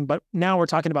gut lining, but now we're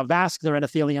talking about vascular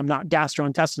endothelium, not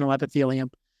gastrointestinal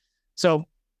epithelium. So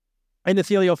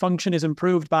endothelial function is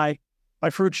improved by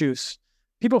fruit juice.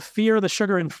 People fear the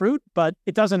sugar in fruit, but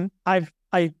it doesn't. I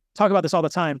talk about this all the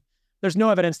time. There's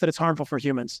no evidence that it's harmful for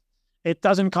humans. It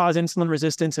doesn't cause insulin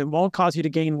resistance. It won't cause you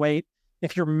to gain weight.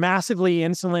 If you're massively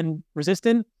insulin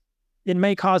resistant, it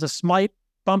may cause a slight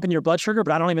bump in your blood sugar,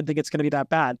 but I don't even think it's going to be that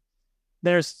bad.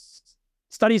 There's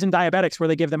studies in diabetics where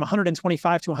they give them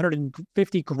 125 to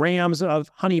 150 grams of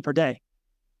honey per day.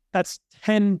 That's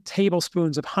 10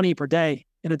 tablespoons of honey per day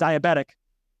in a diabetic,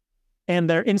 and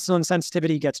their insulin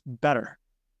sensitivity gets better.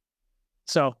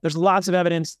 So there's lots of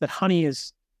evidence that honey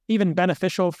is even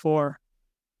beneficial for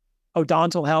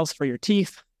odontal health for your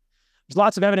teeth. There's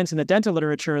lots of evidence in the dental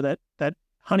literature that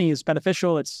honey is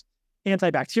beneficial. It's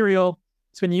antibacterial.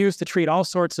 It's been used to treat all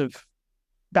sorts of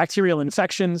bacterial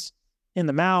infections in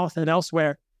the mouth and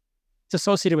elsewhere. It's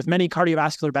associated with many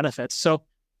cardiovascular benefits. So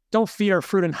don't fear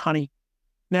fruit and honey.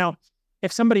 Now,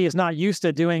 if somebody is not used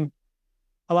to doing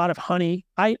a lot of honey,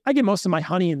 I get most of my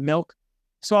honey in milk.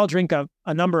 So I'll drink a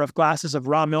number of glasses of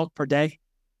raw milk per day,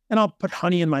 and I'll put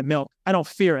honey in my milk. I don't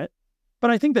fear it. But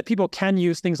I think that people can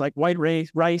use things like white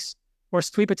rice or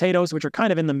sweet potatoes, which are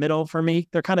kind of in the middle for me.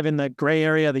 They're kind of in the gray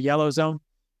area, the yellow zone,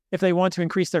 if they want to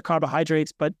increase their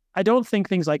carbohydrates. But I don't think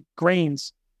things like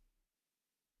grains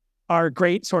are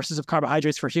great sources of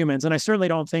carbohydrates for humans. And I certainly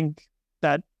don't think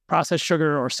that processed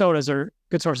sugar or sodas are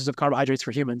good sources of carbohydrates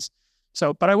for humans.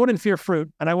 So, but I wouldn't fear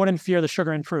fruit, and I wouldn't fear the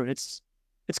sugar in fruit. It's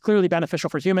clearly beneficial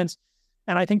for humans.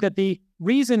 And I think that the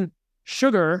reason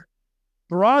sugar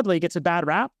broadly gets a bad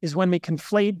rap is when we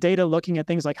conflate data looking at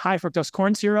things like high fructose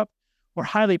corn syrup or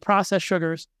highly processed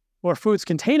sugars or foods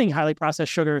containing highly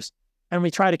processed sugars, and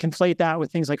we try to conflate that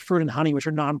with things like fruit and honey, which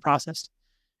are non-processed.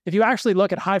 If you actually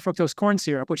look at high fructose corn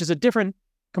syrup, which is a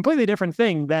completely different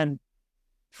thing than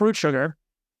fruit sugar,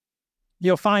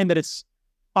 you'll find that it's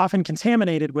often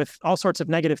contaminated with all sorts of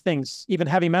negative things, even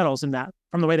heavy metals in that,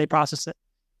 from the way they process it.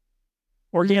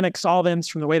 Organic solvents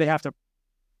from the way they have to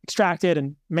extract it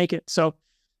and make it. So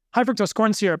high fructose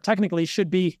corn syrup technically should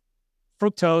be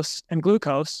fructose and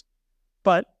glucose,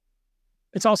 but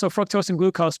it's also fructose and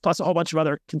glucose plus a whole bunch of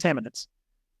other contaminants.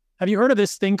 Have you heard of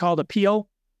this thing called a peel?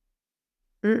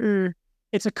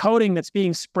 It's a coating that's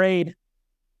being sprayed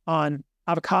on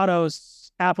avocados,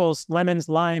 apples, lemons,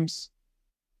 limes,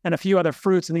 and a few other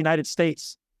fruits in the United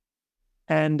States.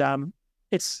 And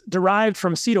it's derived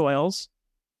from seed oils.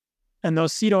 And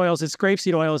those seed oils, it's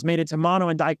grapeseed oil, is made into mono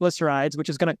and diglycerides, which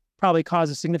is going to probably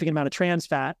cause a significant amount of trans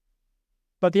fat.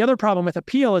 But the other problem with a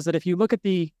peel is that if you look at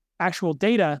the actual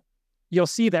data, you'll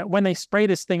see that when they spray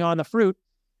this thing on the fruit,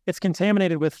 it's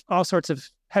contaminated with all sorts of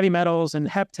heavy metals and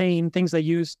heptane, things they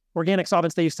use, organic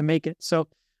solvents they use to make it. So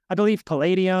I believe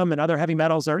palladium and other heavy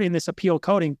metals are in this appeal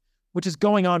coating, which is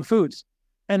going on foods.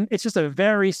 And it's just a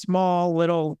very small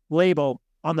little label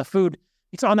on the food.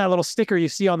 It's on that little sticker you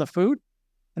see on the food.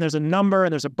 And there's a number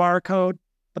and there's a barcode,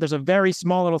 but there's a very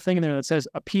small little thing in there that says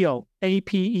appeal,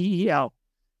 APEEL.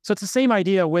 So it's the same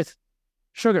idea with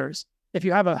sugars. If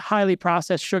you have a highly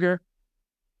processed sugar,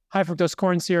 high fructose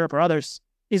corn syrup or others,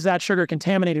 is that sugar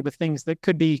contaminated with things that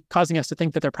could be causing us to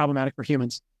think that they're problematic for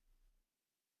humans?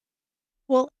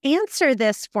 Well, answer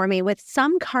this for me. With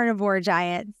some carnivore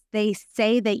diets, they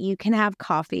say that you can have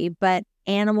coffee, but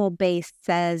animal-based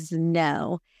says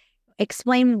no.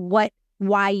 Explain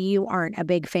why you aren't a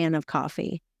big fan of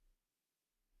coffee.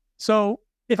 So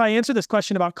if I answer this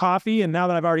question about coffee, and now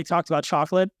that I've already talked about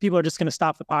chocolate, people are just going to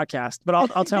stop the podcast. But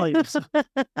I'll tell you this.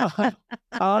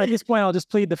 At this point, I'll just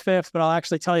plead the fifth, but I'll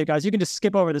actually tell you guys, you can just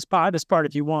skip over this part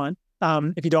if you want,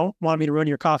 if you don't want me to ruin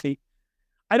your coffee.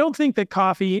 I don't think that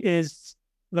coffee is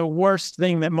the worst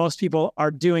thing that most people are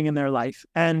doing in their life.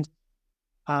 And,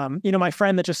 my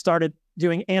friend that just started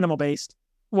doing animal-based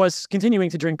was continuing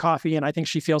to drink coffee, and I think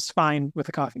she feels fine with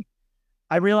the coffee.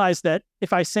 I realized that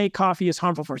if I say coffee is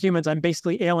harmful for humans, I'm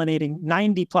basically alienating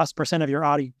 90+% of your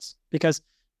audience because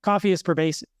coffee is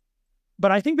pervasive.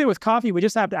 But I think that with coffee, we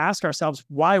just have to ask ourselves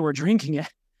why we're drinking it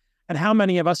and how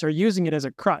many of us are using it as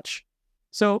a crutch.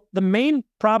 So the main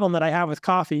problem that I have with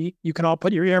coffee, you can all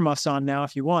put your earmuffs on now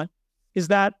if you want, is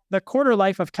that the quarter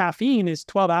life of caffeine is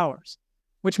 12 hours,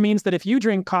 which means that if you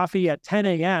drink coffee at 10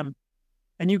 a.m.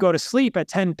 and you go to sleep at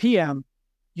 10 p.m.,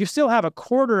 you still have a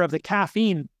quarter of the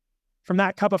caffeine from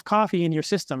that cup of coffee in your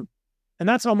system. And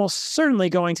that's almost certainly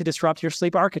going to disrupt your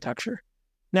sleep architecture.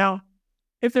 Now,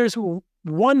 if there's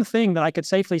one thing that I could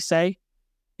safely say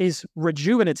is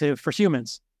rejuvenative for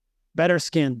humans, better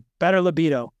skin, better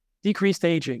libido, decreased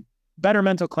aging, better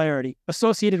mental clarity,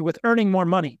 associated with earning more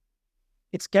money,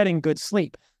 it's getting good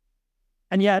sleep.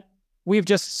 And yet we've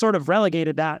just sort of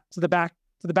relegated that to the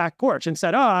back porch and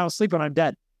said, oh, I'll sleep when I'm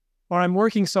dead. Or I'm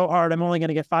working so hard, I'm only going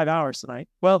to get 5 hours tonight.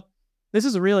 Well, this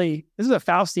is a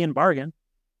Faustian bargain.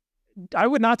 I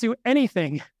would not do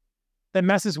anything that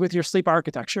messes with your sleep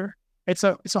architecture. It's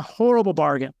a horrible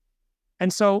bargain.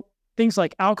 And so things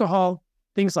like alcohol,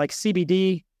 things like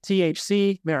CBD,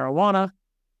 THC, marijuana,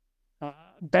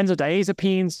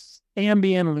 benzodiazepines,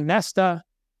 Ambien, Lunesta,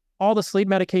 all the sleep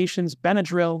medications,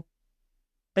 Benadryl,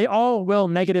 they all will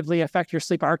negatively affect your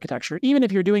sleep architecture. Even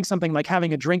if you're doing something like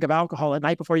having a drink of alcohol at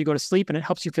night before you go to sleep and it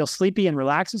helps you feel sleepy and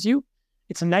relaxes you,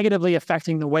 it's negatively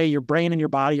affecting the way your brain and your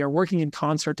body are working in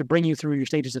concert to bring you through your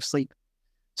stages of sleep.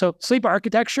 So sleep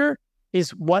architecture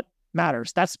is what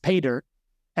matters. That's pay dirt.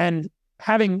 And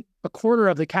having a quarter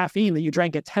of the caffeine that you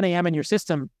drank at 10 a.m. in your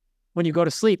system when you go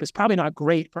to sleep is probably not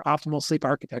great for optimal sleep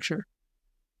architecture.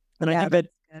 And I think that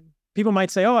people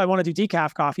might say, oh, I want to do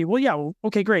decaf coffee. Well, yeah,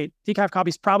 okay, great. Decaf coffee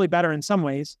is probably better in some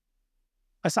ways.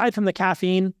 Aside from the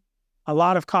caffeine, a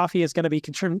lot of coffee is going to be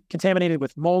contaminated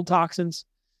with mold toxins,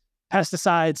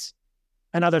 pesticides,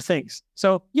 and other things.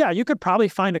 So yeah, you could probably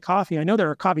find a coffee. I know there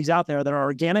are coffees out there that are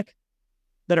organic,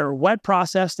 that are wet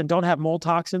processed and don't have mold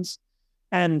toxins.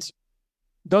 And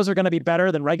those are going to be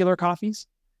better than regular coffees,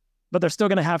 but they're still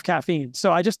going to have caffeine.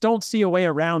 So I just don't see a way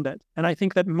around it. And I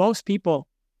think that most people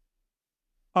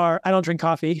I don't drink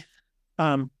coffee.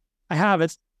 I have,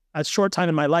 it's a short time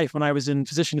in my life when I was in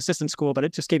physician assistant school, but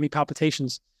it just gave me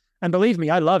palpitations. And believe me,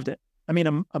 I loved it. I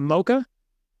mean, a mocha,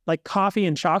 like coffee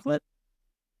and chocolate,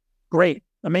 great,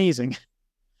 amazing.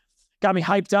 Got me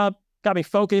hyped up, got me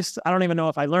focused. I don't even know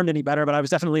if I learned any better, but I was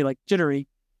definitely like jittery.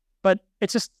 But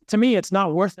it's just, to me, it's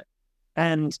not worth it.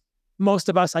 And most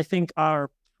of us, I think, are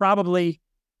probably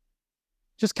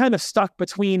just kind of stuck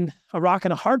between a rock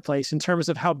and a hard place in terms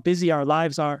of how busy our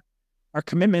lives are, our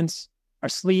commitments, our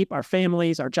sleep, our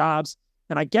families, our jobs.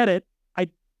 And I get it. I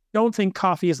don't think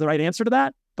coffee is the right answer to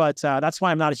that, but that's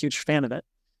why I'm not a huge fan of it.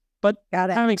 But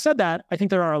having said that, I think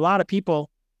there are a lot of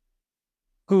people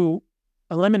who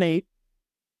eliminate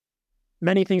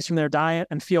many things from their diet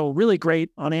and feel really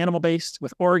great on animal-based,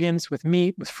 with organs, with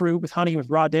meat, with fruit, with honey, with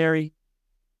raw dairy,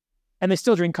 and they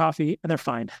still drink coffee and they're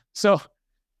fine. So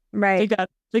take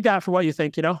that for what you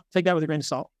think, take that with a grain of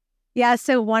salt. Yeah.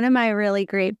 So one of my really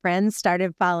great friends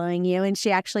started following you, and she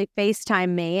actually FaceTimed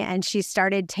me, and she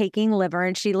started taking liver,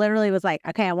 and she literally was like,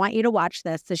 okay, I want you to watch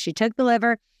this. So she took the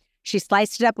liver, she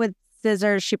sliced it up with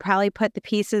scissors. She probably put the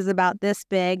pieces about this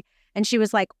big, and she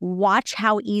was like, watch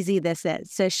how easy this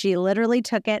is. So she literally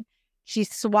took it, she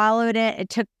swallowed it. It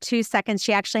took 2 seconds.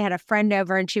 She actually had a friend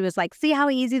over, and she was like, see how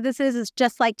easy this is? It's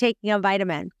just like taking a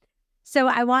vitamin. So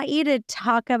I want you to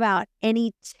talk about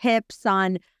any tips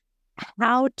on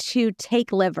how to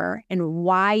take liver and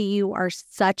why you are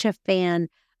such a fan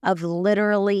of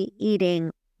literally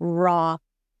eating raw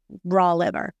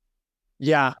liver.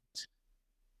 Yeah.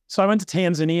 So I went to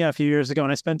Tanzania a few years ago,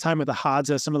 and I spent time with the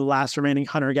Hadza, some of the last remaining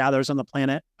hunter-gatherers on the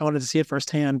planet. I wanted to see it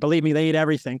firsthand. Believe me, they ate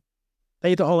everything.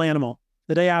 They ate the whole animal.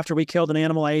 The day after we killed an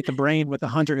animal, I ate the brain with the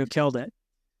hunter who killed it.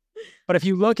 But if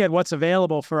you look at what's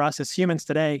available for us as humans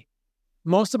today,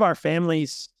 most of our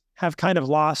families have kind of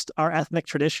lost our ethnic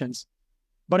traditions.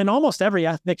 But in almost every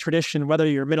ethnic tradition, whether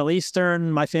you're Middle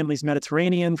Eastern, my family's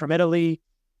Mediterranean from Italy,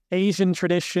 Asian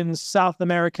traditions, South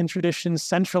American traditions,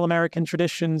 Central American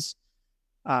traditions,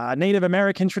 Native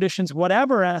American traditions,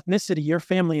 whatever ethnicity your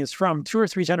family is from, 2 or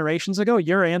 3 generations ago,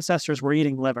 your ancestors were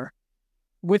eating liver,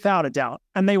 without a doubt,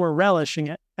 and they were relishing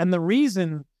it. And the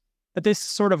reason that this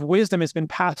sort of wisdom has been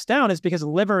passed down is because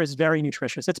liver is very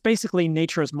nutritious. It's basically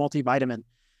nature's multivitamin.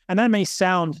 And that may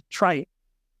sound trite,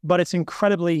 but it's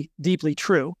incredibly deeply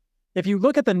true. If you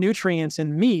look at the nutrients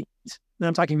in meat, and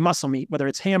I'm talking muscle meat, whether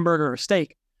it's hamburger or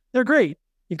steak, they're great.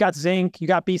 You've got zinc, you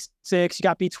got B6, you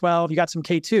got B12, you got some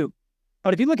K2.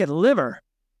 But if you look at liver,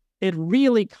 it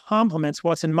really complements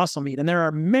what's in muscle meat. And there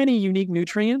are many unique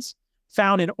nutrients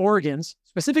found in organs,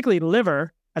 specifically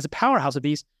liver as a powerhouse of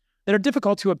these, that are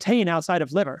difficult to obtain outside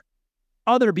of liver.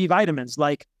 Other B vitamins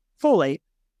like folate,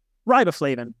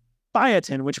 riboflavin,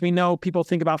 biotin, which we know people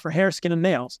think about for hair, skin, and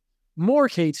nails, more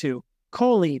K2,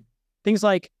 choline, things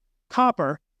like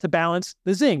copper to balance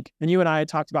the zinc. And you and I had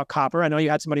talked about copper. I know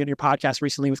you had somebody on your podcast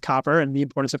recently with copper and the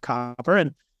importance of copper.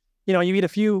 And, you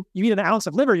eat an ounce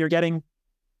of liver, you're getting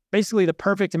basically the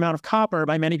perfect amount of copper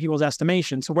by many people's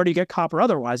estimation. So where do you get copper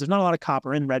otherwise? There's not a lot of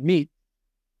copper in red meat.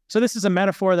 So this is a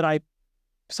metaphor that I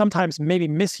sometimes maybe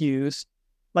misuse.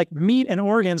 Like meat and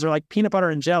organs are like peanut butter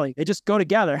and jelly. They just go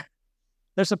together.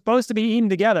 They're supposed to be eaten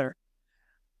together.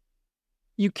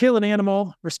 You kill an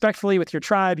animal respectfully with your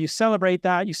tribe. You celebrate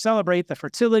that. You celebrate the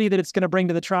fertility that it's going to bring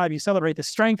to the tribe. You celebrate the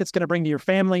strength it's going to bring to your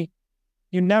family.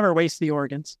 You never waste the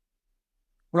organs.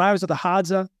 When I was with the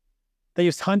Hadza, they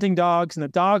used hunting dogs, and the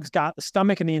dogs got the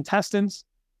stomach and the intestines,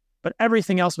 but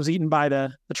everything else was eaten by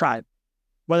the tribe,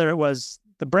 whether it was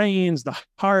the brains, the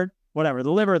heart, whatever,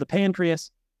 the liver, the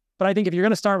pancreas. But I think if you're going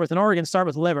to start with an organ, start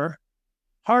with liver.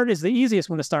 Heart is the easiest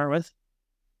one to start with.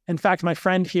 In fact, my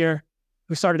friend here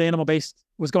who started animal-based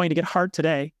was going to get heart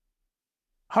today.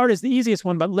 Heart is the easiest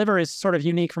one, but liver is sort of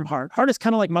unique from heart. Heart is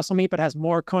kind of like muscle meat, but has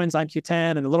more coenzyme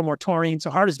Q10 and a little more taurine, so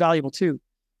heart is valuable too.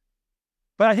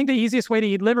 But I think the easiest way to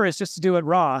eat liver is just to do it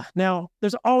raw. Now,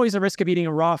 there's always a risk of eating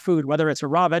a raw food, whether it's a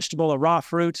raw vegetable, a raw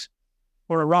fruit,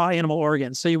 or a raw animal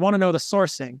organ. So you want to know the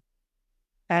sourcing.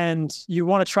 And you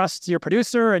want to trust your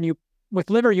producer, and with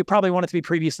liver, you probably want it to be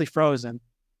previously frozen.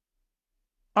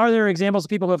 Are there examples of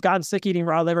people who have gotten sick eating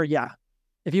raw liver? Yeah.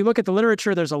 If you look at the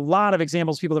literature, there's a lot of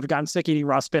examples of people who have gotten sick eating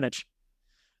raw spinach.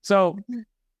 So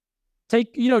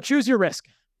choose your risk,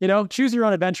 choose your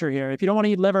own adventure here. If you don't want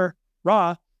to eat liver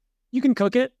raw, you can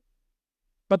cook it.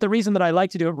 But the reason that I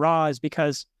like to do it raw is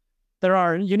because there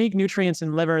are unique nutrients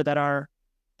in liver that are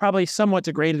probably somewhat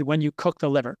degraded when you cook the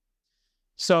liver.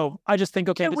 So I just think,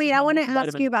 okay. Wait, I want to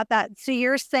ask you about that. So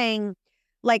you're saying,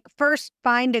 like, first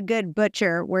find a good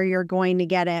butcher where you're going to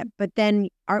get it. But then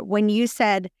when you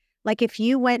said, like, if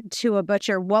you went to a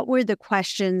butcher, what were the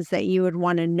questions that you would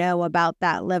want to know about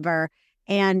that liver?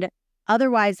 And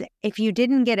otherwise, if you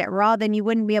didn't get it raw, then you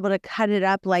wouldn't be able to cut it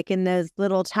up like in those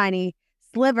little tiny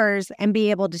slivers and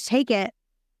be able to take it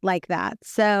like that.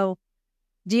 So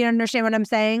do you understand what I'm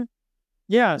saying?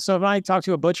 Yeah. So if I talk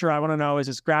to a butcher, I want to know, is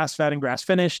this grass-fed and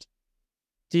grass-finished?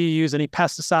 Do you use any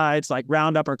pesticides like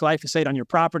Roundup or glyphosate on your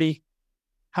property?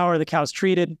 How are the cows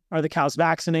treated? Are the cows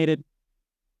vaccinated?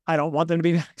 I don't want them to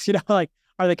be,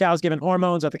 are the cows given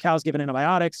hormones? Are the cows given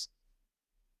antibiotics?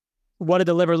 What did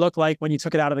the liver look like when you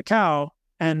took it out of the cow?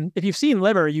 And if you've seen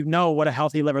liver, you know what a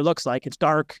healthy liver looks like. It's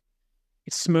dark,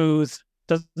 it's smooth,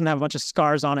 doesn't have a bunch of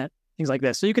scars on it, things like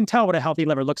this. So you can tell what a healthy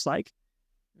liver looks like.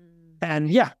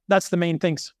 And yeah, that's the main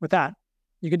things with that.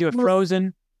 You can do it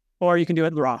frozen, or you can do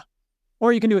it raw,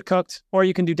 or you can do it cooked, or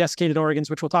you can do desiccated organs,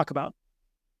 which we'll talk about.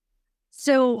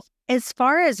 So as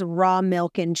far as raw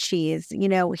milk and cheese,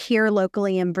 here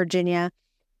locally in Virginia,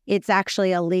 it's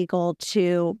actually illegal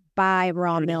to buy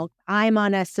raw milk. I'm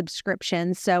on a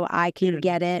subscription, so I can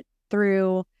get it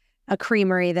through a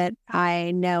creamery that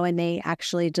I know, and they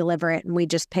actually deliver it, and we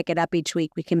just pick it up each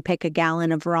week. We can pick a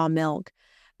gallon of raw milk.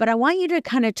 But I want you to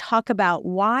kind of talk about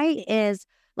why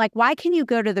can you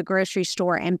go to the grocery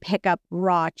store and pick up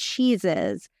raw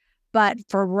cheeses, but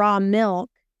for raw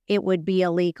milk, it would be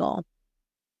illegal?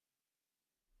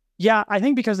 Yeah, I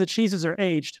think because the cheeses are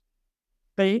aged.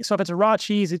 So if it's a raw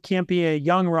cheese, it can't be a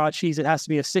young raw cheese. It has to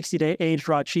be a 60-day aged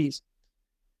raw cheese.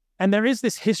 And there is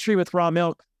this history with raw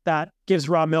milk that gives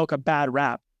raw milk a bad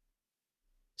rap.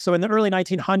 So in the early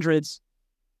 1900s,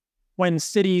 when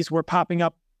cities were popping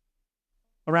up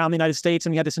around the United States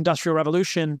and we had this industrial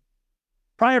revolution,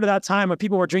 prior to that time, when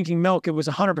people were drinking milk, it was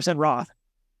 100% raw.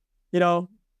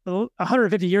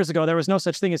 150 years ago, there was no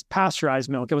such thing as pasteurized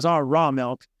milk. It was all raw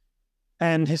milk.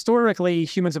 And historically,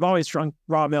 humans have always drunk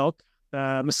raw milk. The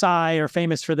Maasai are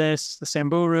famous for this, the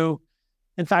Samburu.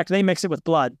 In fact, they mix it with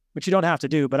blood, which you don't have to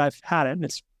do, but I've had it and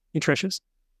it's nutritious,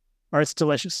 or it's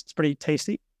delicious. It's pretty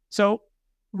tasty. So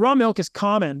raw milk is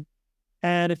common.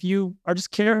 And if you are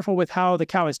just careful with how the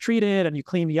cow is treated and you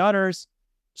clean the udders,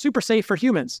 super safe for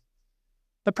humans.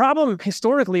 The problem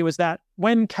historically was that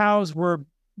when cows were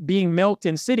being milked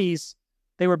in cities,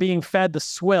 they were being fed the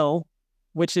swill,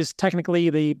 which is technically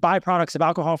the byproducts of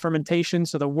alcohol fermentation,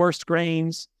 so the worst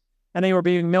grains, and they were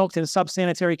being milked in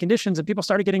subsanitary conditions, and people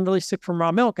started getting really sick from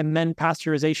raw milk, and then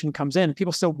pasteurization comes in.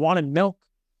 People still wanted milk.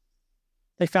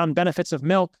 They found benefits of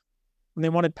milk, and they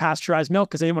wanted pasteurized milk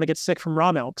because they didn't want to get sick from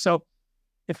raw milk. So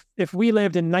if we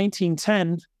lived in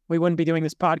 1910, we wouldn't be doing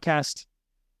this podcast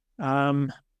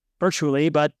virtually,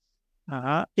 but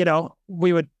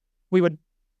we would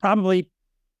probably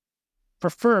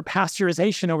prefer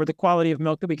pasteurization over the quality of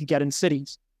milk that we could get in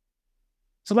cities.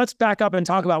 So let's back up and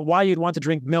talk about why you'd want to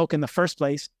drink milk in the first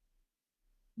place.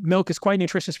 Milk is quite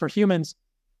nutritious for humans,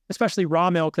 especially raw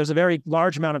milk. There's a very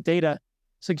large amount of data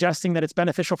suggesting that it's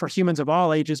beneficial for humans of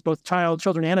all ages, both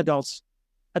children, and adults,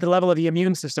 at the level of the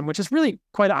immune system, which is really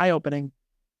quite eye-opening.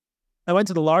 I went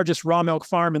to the largest raw milk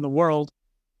farm in the world,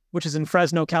 which is in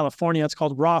Fresno, California. It's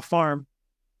called Raw Farm.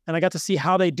 And I got to see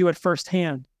how they do it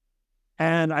firsthand.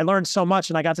 And I learned so much,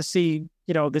 and I got to see,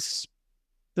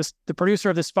 the producer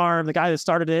of this farm, the guy that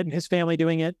started it, and his family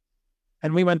doing it.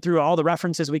 And we went through all the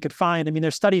references we could find. I mean,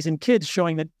 there's studies in kids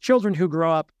showing that children who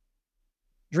grow up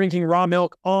drinking raw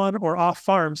milk on or off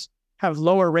farms have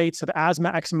lower rates of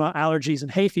asthma, eczema, allergies,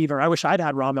 and hay fever. I wish I'd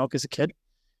had raw milk as a kid.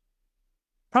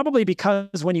 Probably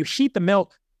because when you heat the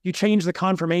milk, you change the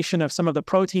conformation of some of the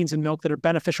proteins in milk that are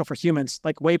beneficial for humans,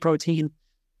 like whey protein,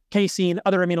 casein,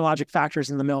 other immunologic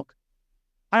factors in the milk.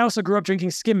 I also grew up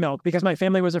drinking skim milk because my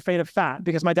family was afraid of fat,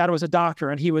 because my dad was a doctor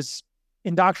and he was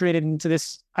indoctrinated into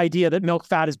this idea that milk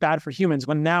fat is bad for humans,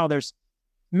 when now there's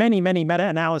many, many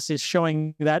meta-analyses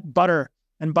showing that butter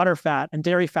and butter fat and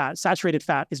dairy fat, saturated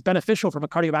fat, is beneficial from a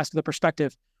cardiovascular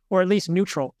perspective, or at least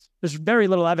neutral. There's very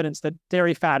little evidence that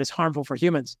dairy fat is harmful for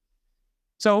humans.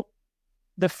 So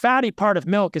the fatty part of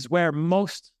milk is where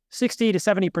most 60 to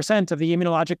 70% of the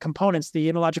immunologic components,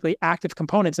 the immunologically active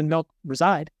components in milk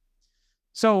reside.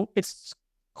 So it's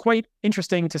quite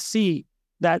interesting to see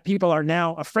that people are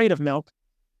now afraid of milk.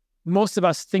 Most of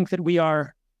us think that we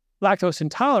are lactose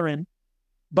intolerant,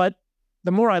 but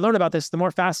the more I learn about this, the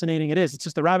more fascinating it is. It's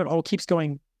just the rabbit hole keeps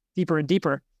going deeper and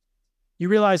deeper. you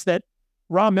realize that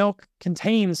raw milk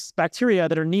contains bacteria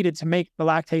that are needed to make the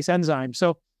lactase enzyme.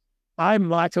 So I'm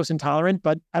lactose intolerant,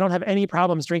 but I don't have any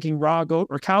problems drinking raw goat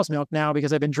or cow's milk now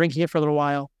because I've been drinking it for a little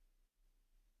while.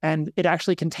 And it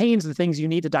actually contains the things you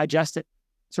need to digest it.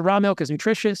 So raw milk is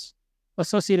nutritious,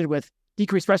 associated with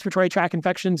decreased respiratory tract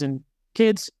infections in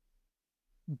kids,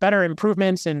 better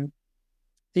improvements in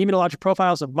the immunologic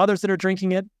profiles of mothers that are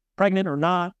drinking it, pregnant or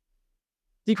not,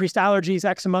 decreased allergies,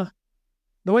 eczema.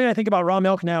 The way I think about raw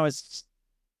milk now is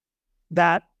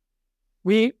that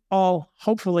we all,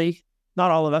 hopefully,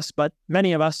 not all of us, but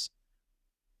many of us,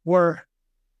 were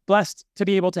blessed to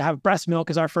be able to have breast milk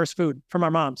as our first food from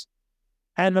our moms.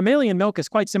 And mammalian milk is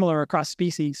quite similar across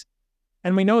species.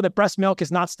 And we know that breast milk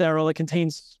is not sterile. It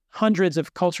contains hundreds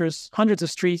of cultures, hundreds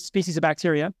of species of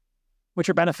bacteria, which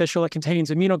are beneficial. It contains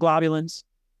immunoglobulins,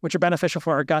 which are beneficial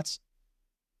for our guts.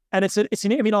 And it's an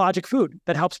immunologic food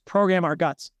that helps program our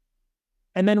guts.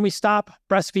 And then we stop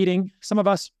breastfeeding. Some of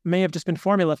us may have just been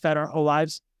formula fed our whole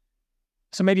lives.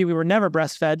 So maybe we were never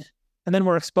breastfed. And then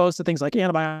we're exposed to things like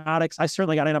antibiotics. I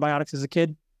certainly got antibiotics as a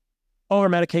kid, over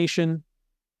medication,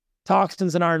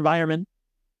 toxins in our environment,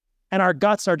 and our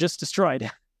guts are just destroyed.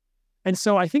 And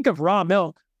so I think of raw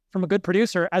milk from a good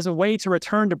producer as a way to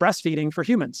return to breastfeeding for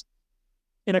humans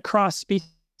in a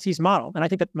cross-species model. And I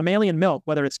think that mammalian milk,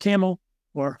 whether it's camel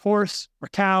or horse or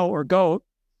cow or goat,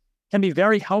 can be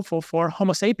very helpful for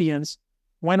Homo sapiens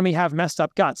when we have messed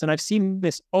up guts. And I've seen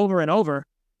this over and over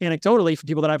anecdotally from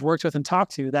people that I've worked with and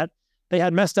talked to, that they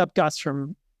had messed up guts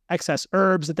from excess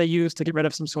herbs that they used to get rid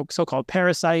of some so-called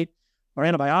parasite or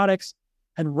antibiotics,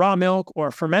 and raw milk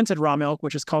or fermented raw milk,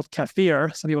 which is called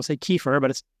kefir. Some people say kefir,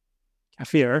 but it's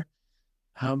kefir.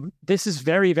 This is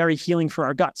very, very healing for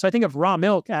our gut. So I think of raw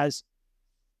milk as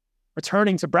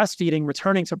returning to breastfeeding,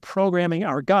 returning to programming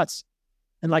our guts.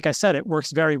 And like I said, it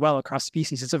works very well across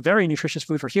species. It's a very nutritious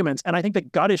food for humans. And I think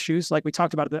that gut issues, like we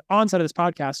talked about at the onset of this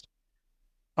podcast,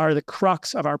 are the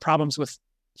crux of our problems with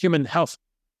human health.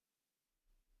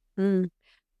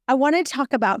 I want to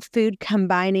talk about food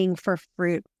combining for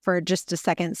fruit for just a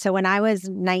second. So when I was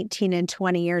 19 and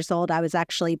 20 years old, I was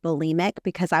actually bulimic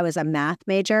because I was a math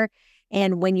major.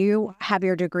 And when you have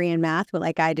your degree in math,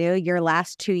 like I do, your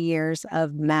last 2 years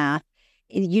of math,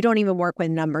 you don't even work with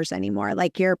numbers anymore.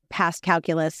 Like you're past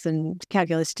calculus and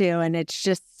calculus 2, and it's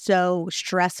just so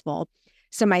stressful.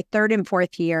 So my third and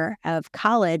fourth year of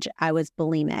college, I was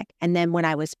bulimic. And then when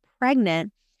I was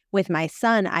pregnant with my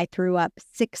son, I threw up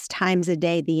 6 times a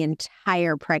day the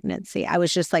entire pregnancy. I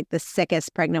was just like the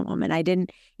sickest pregnant woman. I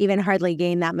didn't even hardly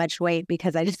gain that much weight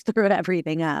because I just threw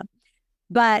everything up.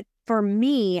 But for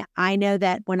me, I know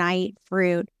that when I eat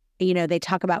fruit, they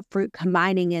talk about fruit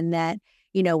combining in that,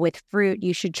 with fruit,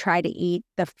 you should try to eat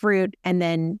the fruit and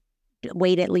then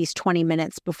wait at least 20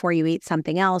 minutes before you eat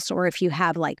something else. Or if you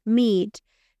have like meat,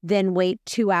 then wait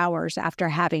 2 hours after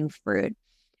having fruit.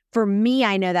 For me,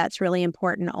 I know that's really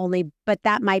important but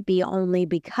that might be only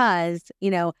because,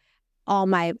 I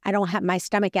don't have my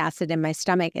stomach acid in my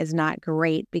stomach is not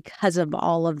great because of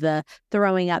all of the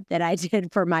throwing up that I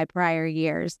did for my prior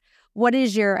years. What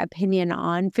is your opinion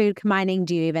on food combining?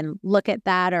 Do you even look at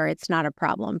that, or it's not a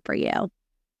problem for you?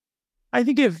 I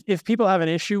think if people have an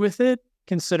issue with it,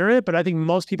 consider it, but I think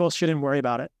most people shouldn't worry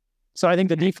about it. So I think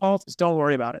the default is don't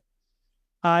worry about it.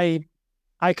 I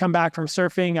come back from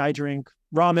surfing, I drink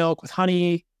raw milk with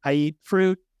honey, I eat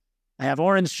fruit, I have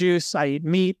orange juice, I eat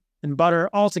meat and butter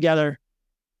all together,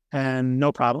 and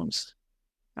no problems.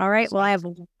 All right. Well, I have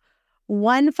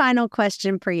one final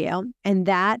question for you, and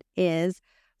that is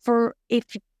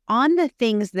if on the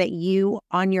things that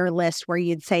on your list where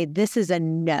you'd say this is a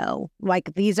no,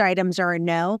 like these items are a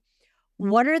no,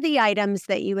 what are the items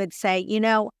that you would say, you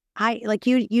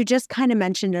just kind of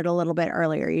mentioned it a little bit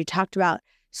earlier. You talked about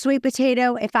sweet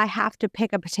potato. If I have to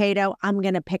pick a potato, I'm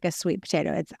going to pick a sweet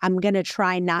potato. I'm going to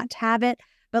try not to have it.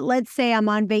 But let's say I'm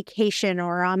on vacation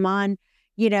or I'm on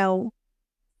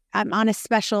a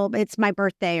special, it's my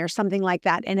birthday or something like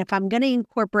that. And if I'm going to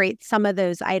incorporate some of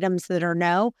those items that are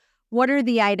no, what are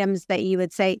the items that you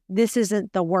would say, this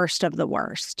isn't the worst of the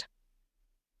worst?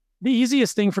 The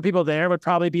easiest thing for people there would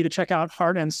probably be to check out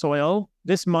Heart and Soil.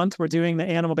 This month, we're doing the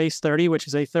Animal-Based 30, which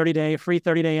is a free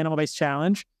 30-day animal-based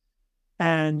challenge.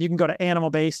 And you can go to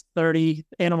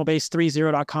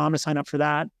animalbased30.com to sign up for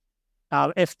that.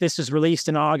 If this is released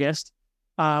in August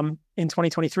in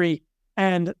 2023.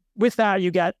 And with that, you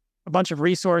get a bunch of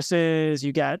resources.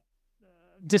 You get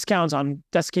discounts on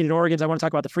desiccated organs. I want to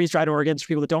talk about the freeze-dried organs for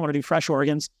people that don't want to do fresh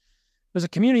organs. There's a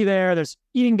community there. There's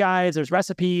eating guides, there's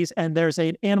recipes, and there's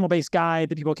an animal-based guide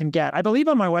that people can get. I believe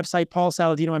on my website,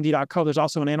 paulsaladinomd.co, there's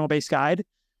also an animal-based guide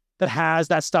that has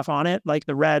that stuff on it, like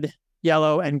the red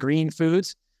yellow and green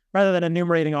foods. Rather than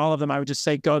enumerating all of them, I would just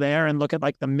say go there and look at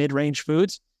like the mid-range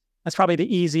foods. That's probably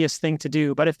the easiest thing to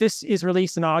do. But if this is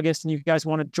released in August and you guys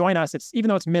want to join us, even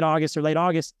though it's mid-August or late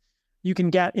August, you can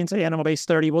get into Animal-Based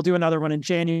 30. We'll do another one in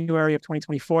January of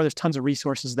 2024. There's tons of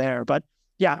resources there. But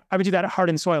yeah, I would do that at Heart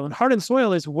and Soil. And Heart and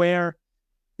Soil is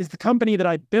the company that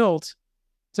I built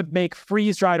to make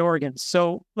freeze-dried organs.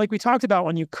 So like we talked about,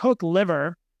 when you cook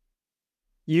liver,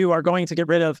 you are going to get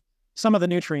rid of some of the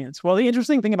nutrients. Well, the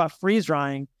interesting thing about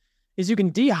freeze-drying is you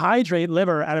can dehydrate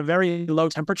liver at a very low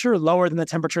temperature, lower than the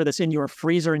temperature that's in your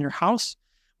freezer in your house,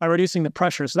 by reducing the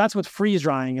pressure. So that's what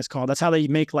freeze-drying is called. That's how they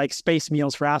make like space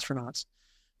meals for astronauts.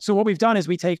 So what we've done is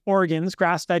we take organs,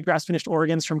 grass-fed, grass-finished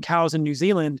organs from cows in New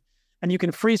Zealand, and you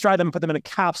can freeze-dry them and put them in a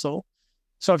capsule.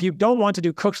 So if you don't want to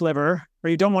do cooked liver or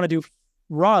you don't want to do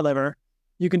raw liver,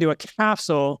 you can do a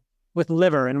capsule with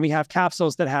liver. And we have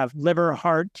capsules that have liver,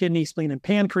 heart, kidney, spleen, and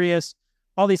pancreas.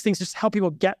 All these things just help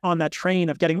people get on that train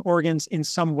of getting organs in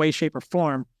some way, shape, or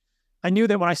form. I knew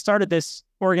that when I started this,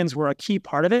 organs were a key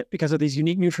part of it because of these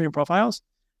unique nutrient profiles.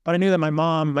 But I knew that my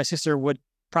mom, my sister would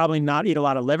probably not eat a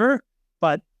lot of liver.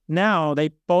 But now they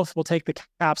both will take the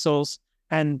capsules,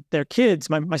 and their kids,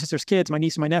 my sister's kids, my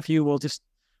niece and my nephew,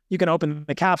 you can open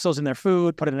the capsules in their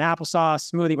food, put it in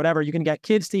applesauce, smoothie, whatever. You can get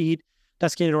kids to eat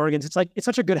desiccated organs. It's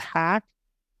such a good hack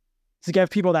to give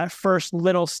people that first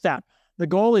little step. The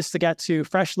goal is to get to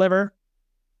fresh liver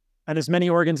and as many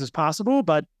organs as possible,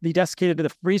 but the desiccated to the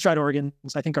freeze-dried organs,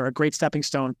 I think, are a great stepping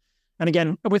stone. And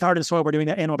again, with Heart and Soil, we're doing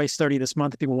the Animal-Based 30 this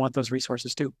month if people want those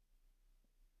resources too.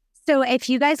 So if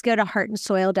you guys go to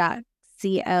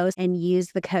heartandsoil.co and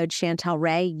use the code Chantel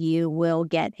Ray, you will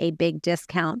get a big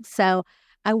discount. So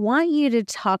I want you to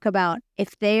talk about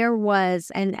if there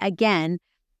was, and again,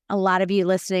 a lot of you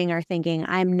listening are thinking,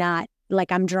 I'm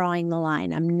drawing the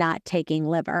line. I'm not taking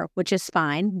liver, which is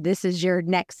fine. This is your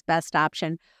next best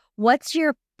option. What's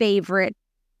your favorite?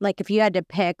 Like if you had to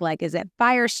pick, like, is it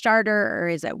Firestarter or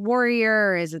is it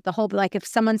Warrior or is it the whole, like if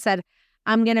someone said,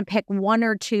 I'm going to pick one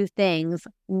or two things,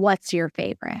 what's your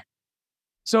favorite?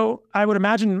 So I would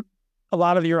imagine a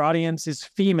lot of your audience is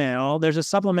female. There's a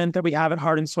supplement that we have at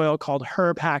Heart and Soil called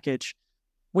Her Package,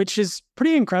 which is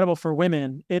pretty incredible for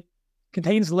women. It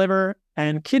contains liver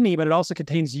and kidney, but it also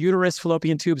contains uterus,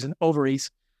 fallopian tubes, and ovaries.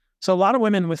 So a lot of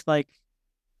women with like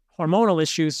hormonal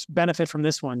issues benefit from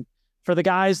this one. For the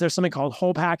guys, there's something called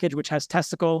Whole Package, which has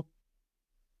testicle,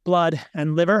 blood,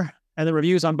 and liver. And the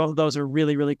reviews on both of those are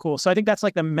really, really cool. So I think that's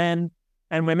like the men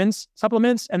and women's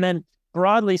supplements. And then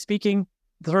broadly speaking,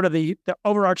 the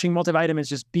overarching multivitamin is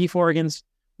just beef organs,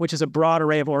 which is a broad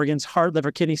array of organs: heart,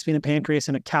 liver, kidney, spleen, and pancreas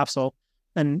in a capsule.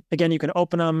 And again, you can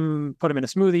open them, put them in a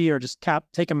smoothie, or just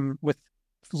take them with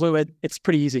fluid. It's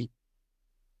pretty easy.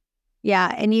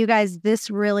 Yeah. And you guys, this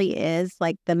really is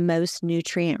like the most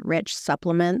nutrient-rich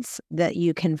supplements that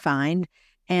you can find.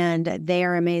 And they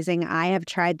are amazing. I have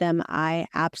tried them. I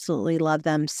absolutely love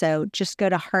them. So just go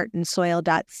to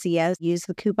heartandsoil.co, use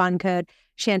the coupon code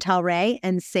Chantel Ray,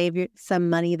 and save some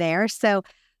money there. So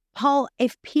Paul,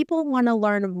 if people want to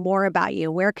learn more about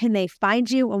you, where can they find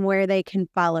you and where they can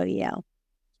follow you?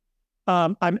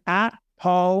 I'm at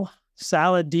Paul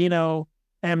Saladino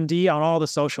MD on all the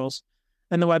socials.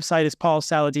 And the website is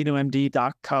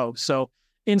paulsaladinomd.co. So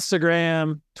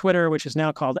Instagram, Twitter, which is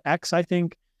now called X, I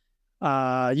think.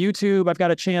 YouTube, I've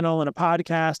got a channel and a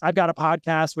podcast. I've got a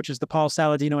podcast, which is the Paul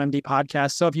Saladino MD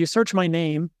podcast. So if you search my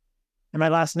name, and my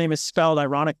last name is spelled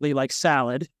ironically like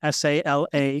salad, Saladino.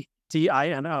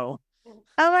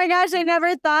 Oh my gosh, I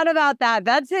never thought about that.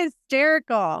 That's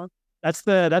hysterical. That's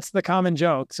the common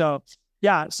joke. So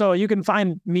yeah, so you can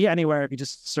find me anywhere if you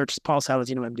just search Paul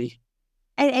Saladino MD.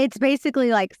 And it's basically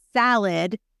like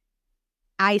salad.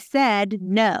 I said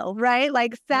no, right?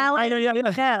 Like salad. I know, yeah.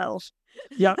 No.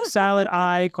 Yeah, salad,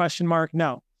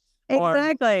 no.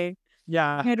 Exactly. Or,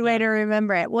 yeah. Good way to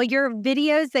remember it. Well, your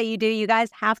videos that you do, you guys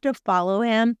have to follow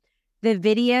him. The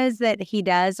videos that he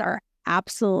does are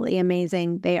absolutely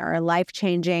amazing. They are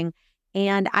life-changing.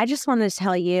 And I just want to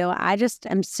tell you, I just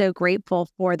am so grateful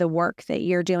for the work that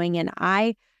you're doing. And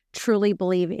I truly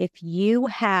believe if you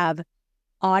have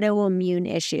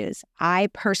autoimmune issues, I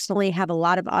personally have a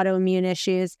lot of autoimmune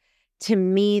issues. To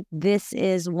me, this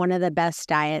is one of the best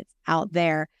diets out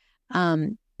there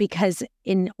because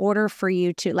in order for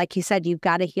you to, like you said, you've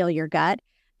got to heal your gut.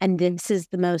 And this is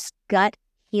the most gut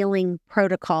healing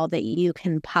protocol that you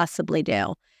can possibly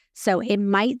do. So it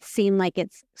might seem like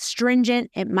it's stringent.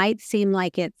 It might seem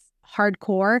like it's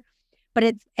hardcore,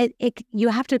 but you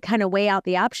have to kind of weigh out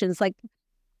the options. Like,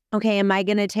 okay, am I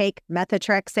going to take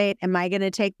methotrexate? Am I going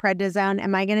to take prednisone?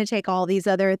 Am I going to take all these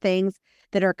other things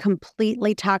that are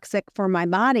completely toxic for my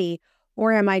body?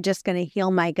 or am I just going to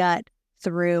heal my gut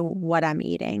through what I'm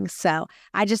eating? So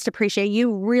I just appreciate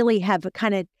you really have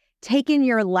kind of taken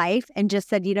your life and just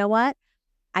said, you know what?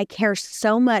 I care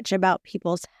so much about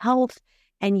people's health,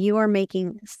 and you are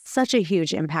making such a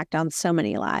huge impact on so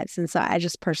many lives. And so I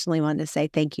just personally wanted to say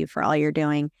thank you for all you're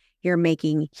doing. You're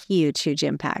making huge, huge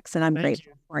impacts, and I'm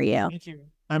grateful for you. Thank you.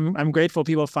 I'm grateful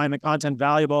people find the content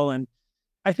valuable. And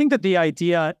I think that the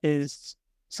idea is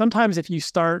sometimes if you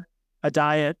start a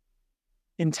diet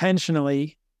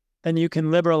intentionally, then you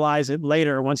can liberalize it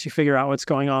later once you figure out what's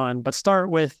going on. But start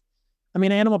with,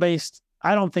 animal-based,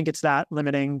 I don't think it's that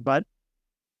limiting, but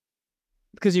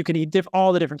because you can eat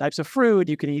all the different types of fruit,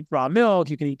 you can eat raw milk,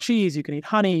 you can eat cheese, you can eat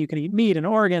honey, you can eat meat and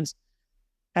organs,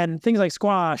 and things like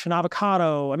squash and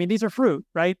avocado. These are fruit,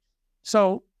 right?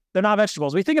 So they're not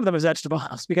vegetables. We think of them as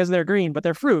vegetables because they're green, but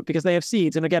they're fruit because they have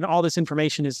seeds. And again, all this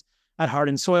information is at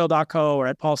hardandsoil.co or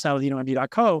at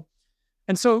paulsaladinomd.co.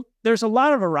 And so there's a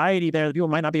lot of variety there that people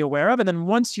might not be aware of. And then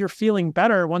once you're feeling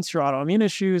better, once your autoimmune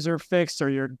issues are fixed, or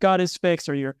your gut is fixed,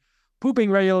 or you're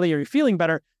pooping regularly, or you're feeling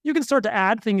better, you can start to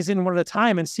add things in one at a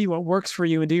time and see what works for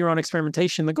you and do your own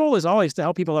experimentation. The goal is always to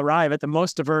help people arrive at the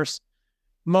most diverse,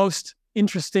 most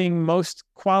interesting, most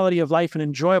quality of life and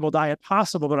enjoyable diet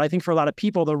possible. But I think for a lot of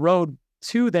people, the road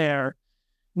to there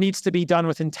needs to be done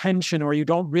with intention, or you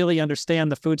don't really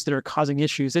understand the foods that are causing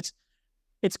issues. It's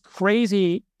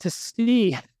crazy to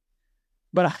see,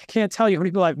 but I can't tell you how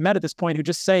many people I've met at this point who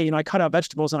just say, I cut out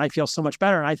vegetables and I feel so much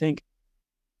better. And I think,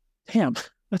 damn,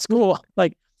 that's cool.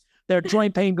 Like, their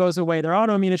joint pain goes away, their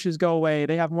autoimmune issues go away,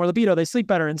 they have more libido, they sleep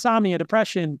better, insomnia,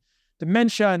 depression,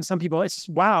 dementia, and some people, it's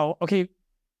wow. Okay,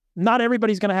 not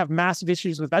everybody's going to have massive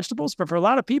issues with vegetables, but for a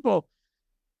lot of people,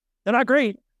 they're not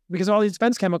great because of all these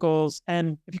defense chemicals.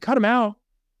 And if you cut them out,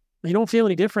 you don't feel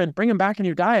any different, bring them back in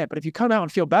your diet. But if you cut them out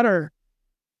and feel better,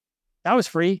 that was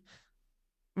free.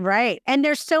 Right. And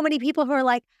there's so many people who are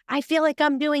like, I feel like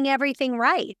I'm doing everything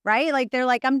right? Like, they're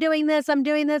like, I'm doing this,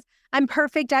 I'm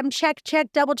perfect, I'm check,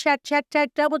 double check,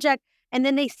 double check. And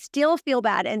then they still feel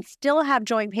bad and still have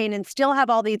joint pain and still have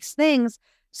all these things.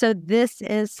 So this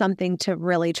is something to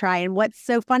really try. And what's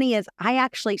so funny is I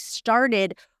actually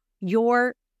started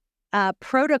your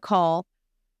protocol,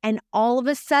 and all of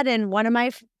a sudden, one of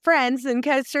my friends in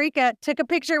Costa Rica took a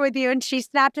picture with you, and she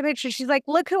snapped a picture. She's like,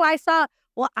 look who I saw.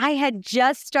 Well, I had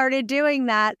just started doing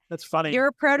that. That's funny.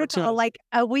 Your protocol like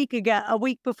a week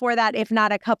before that, if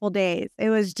not a couple days. It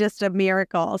was just a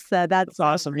miracle. So that's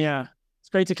awesome. Yeah. It's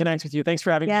great to connect with you. Thanks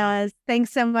for having me. Yes.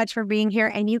 Thanks so much for being here.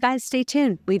 And you guys stay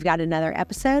tuned. We've got another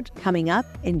episode coming up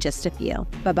in just a few.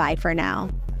 Bye-bye for now.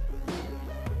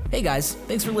 Hey guys,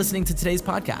 thanks for listening to today's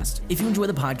podcast. If you enjoy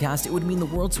the podcast, it would mean the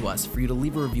world to us for you to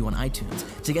leave a review on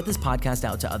iTunes to get this podcast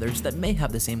out to others that may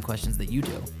have the same questions that you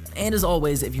do. And as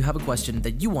always, if you have a question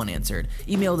that you want answered,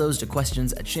 email those to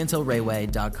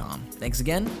questions@chantelrayway.com. Thanks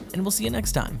again, and we'll see you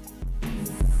next time.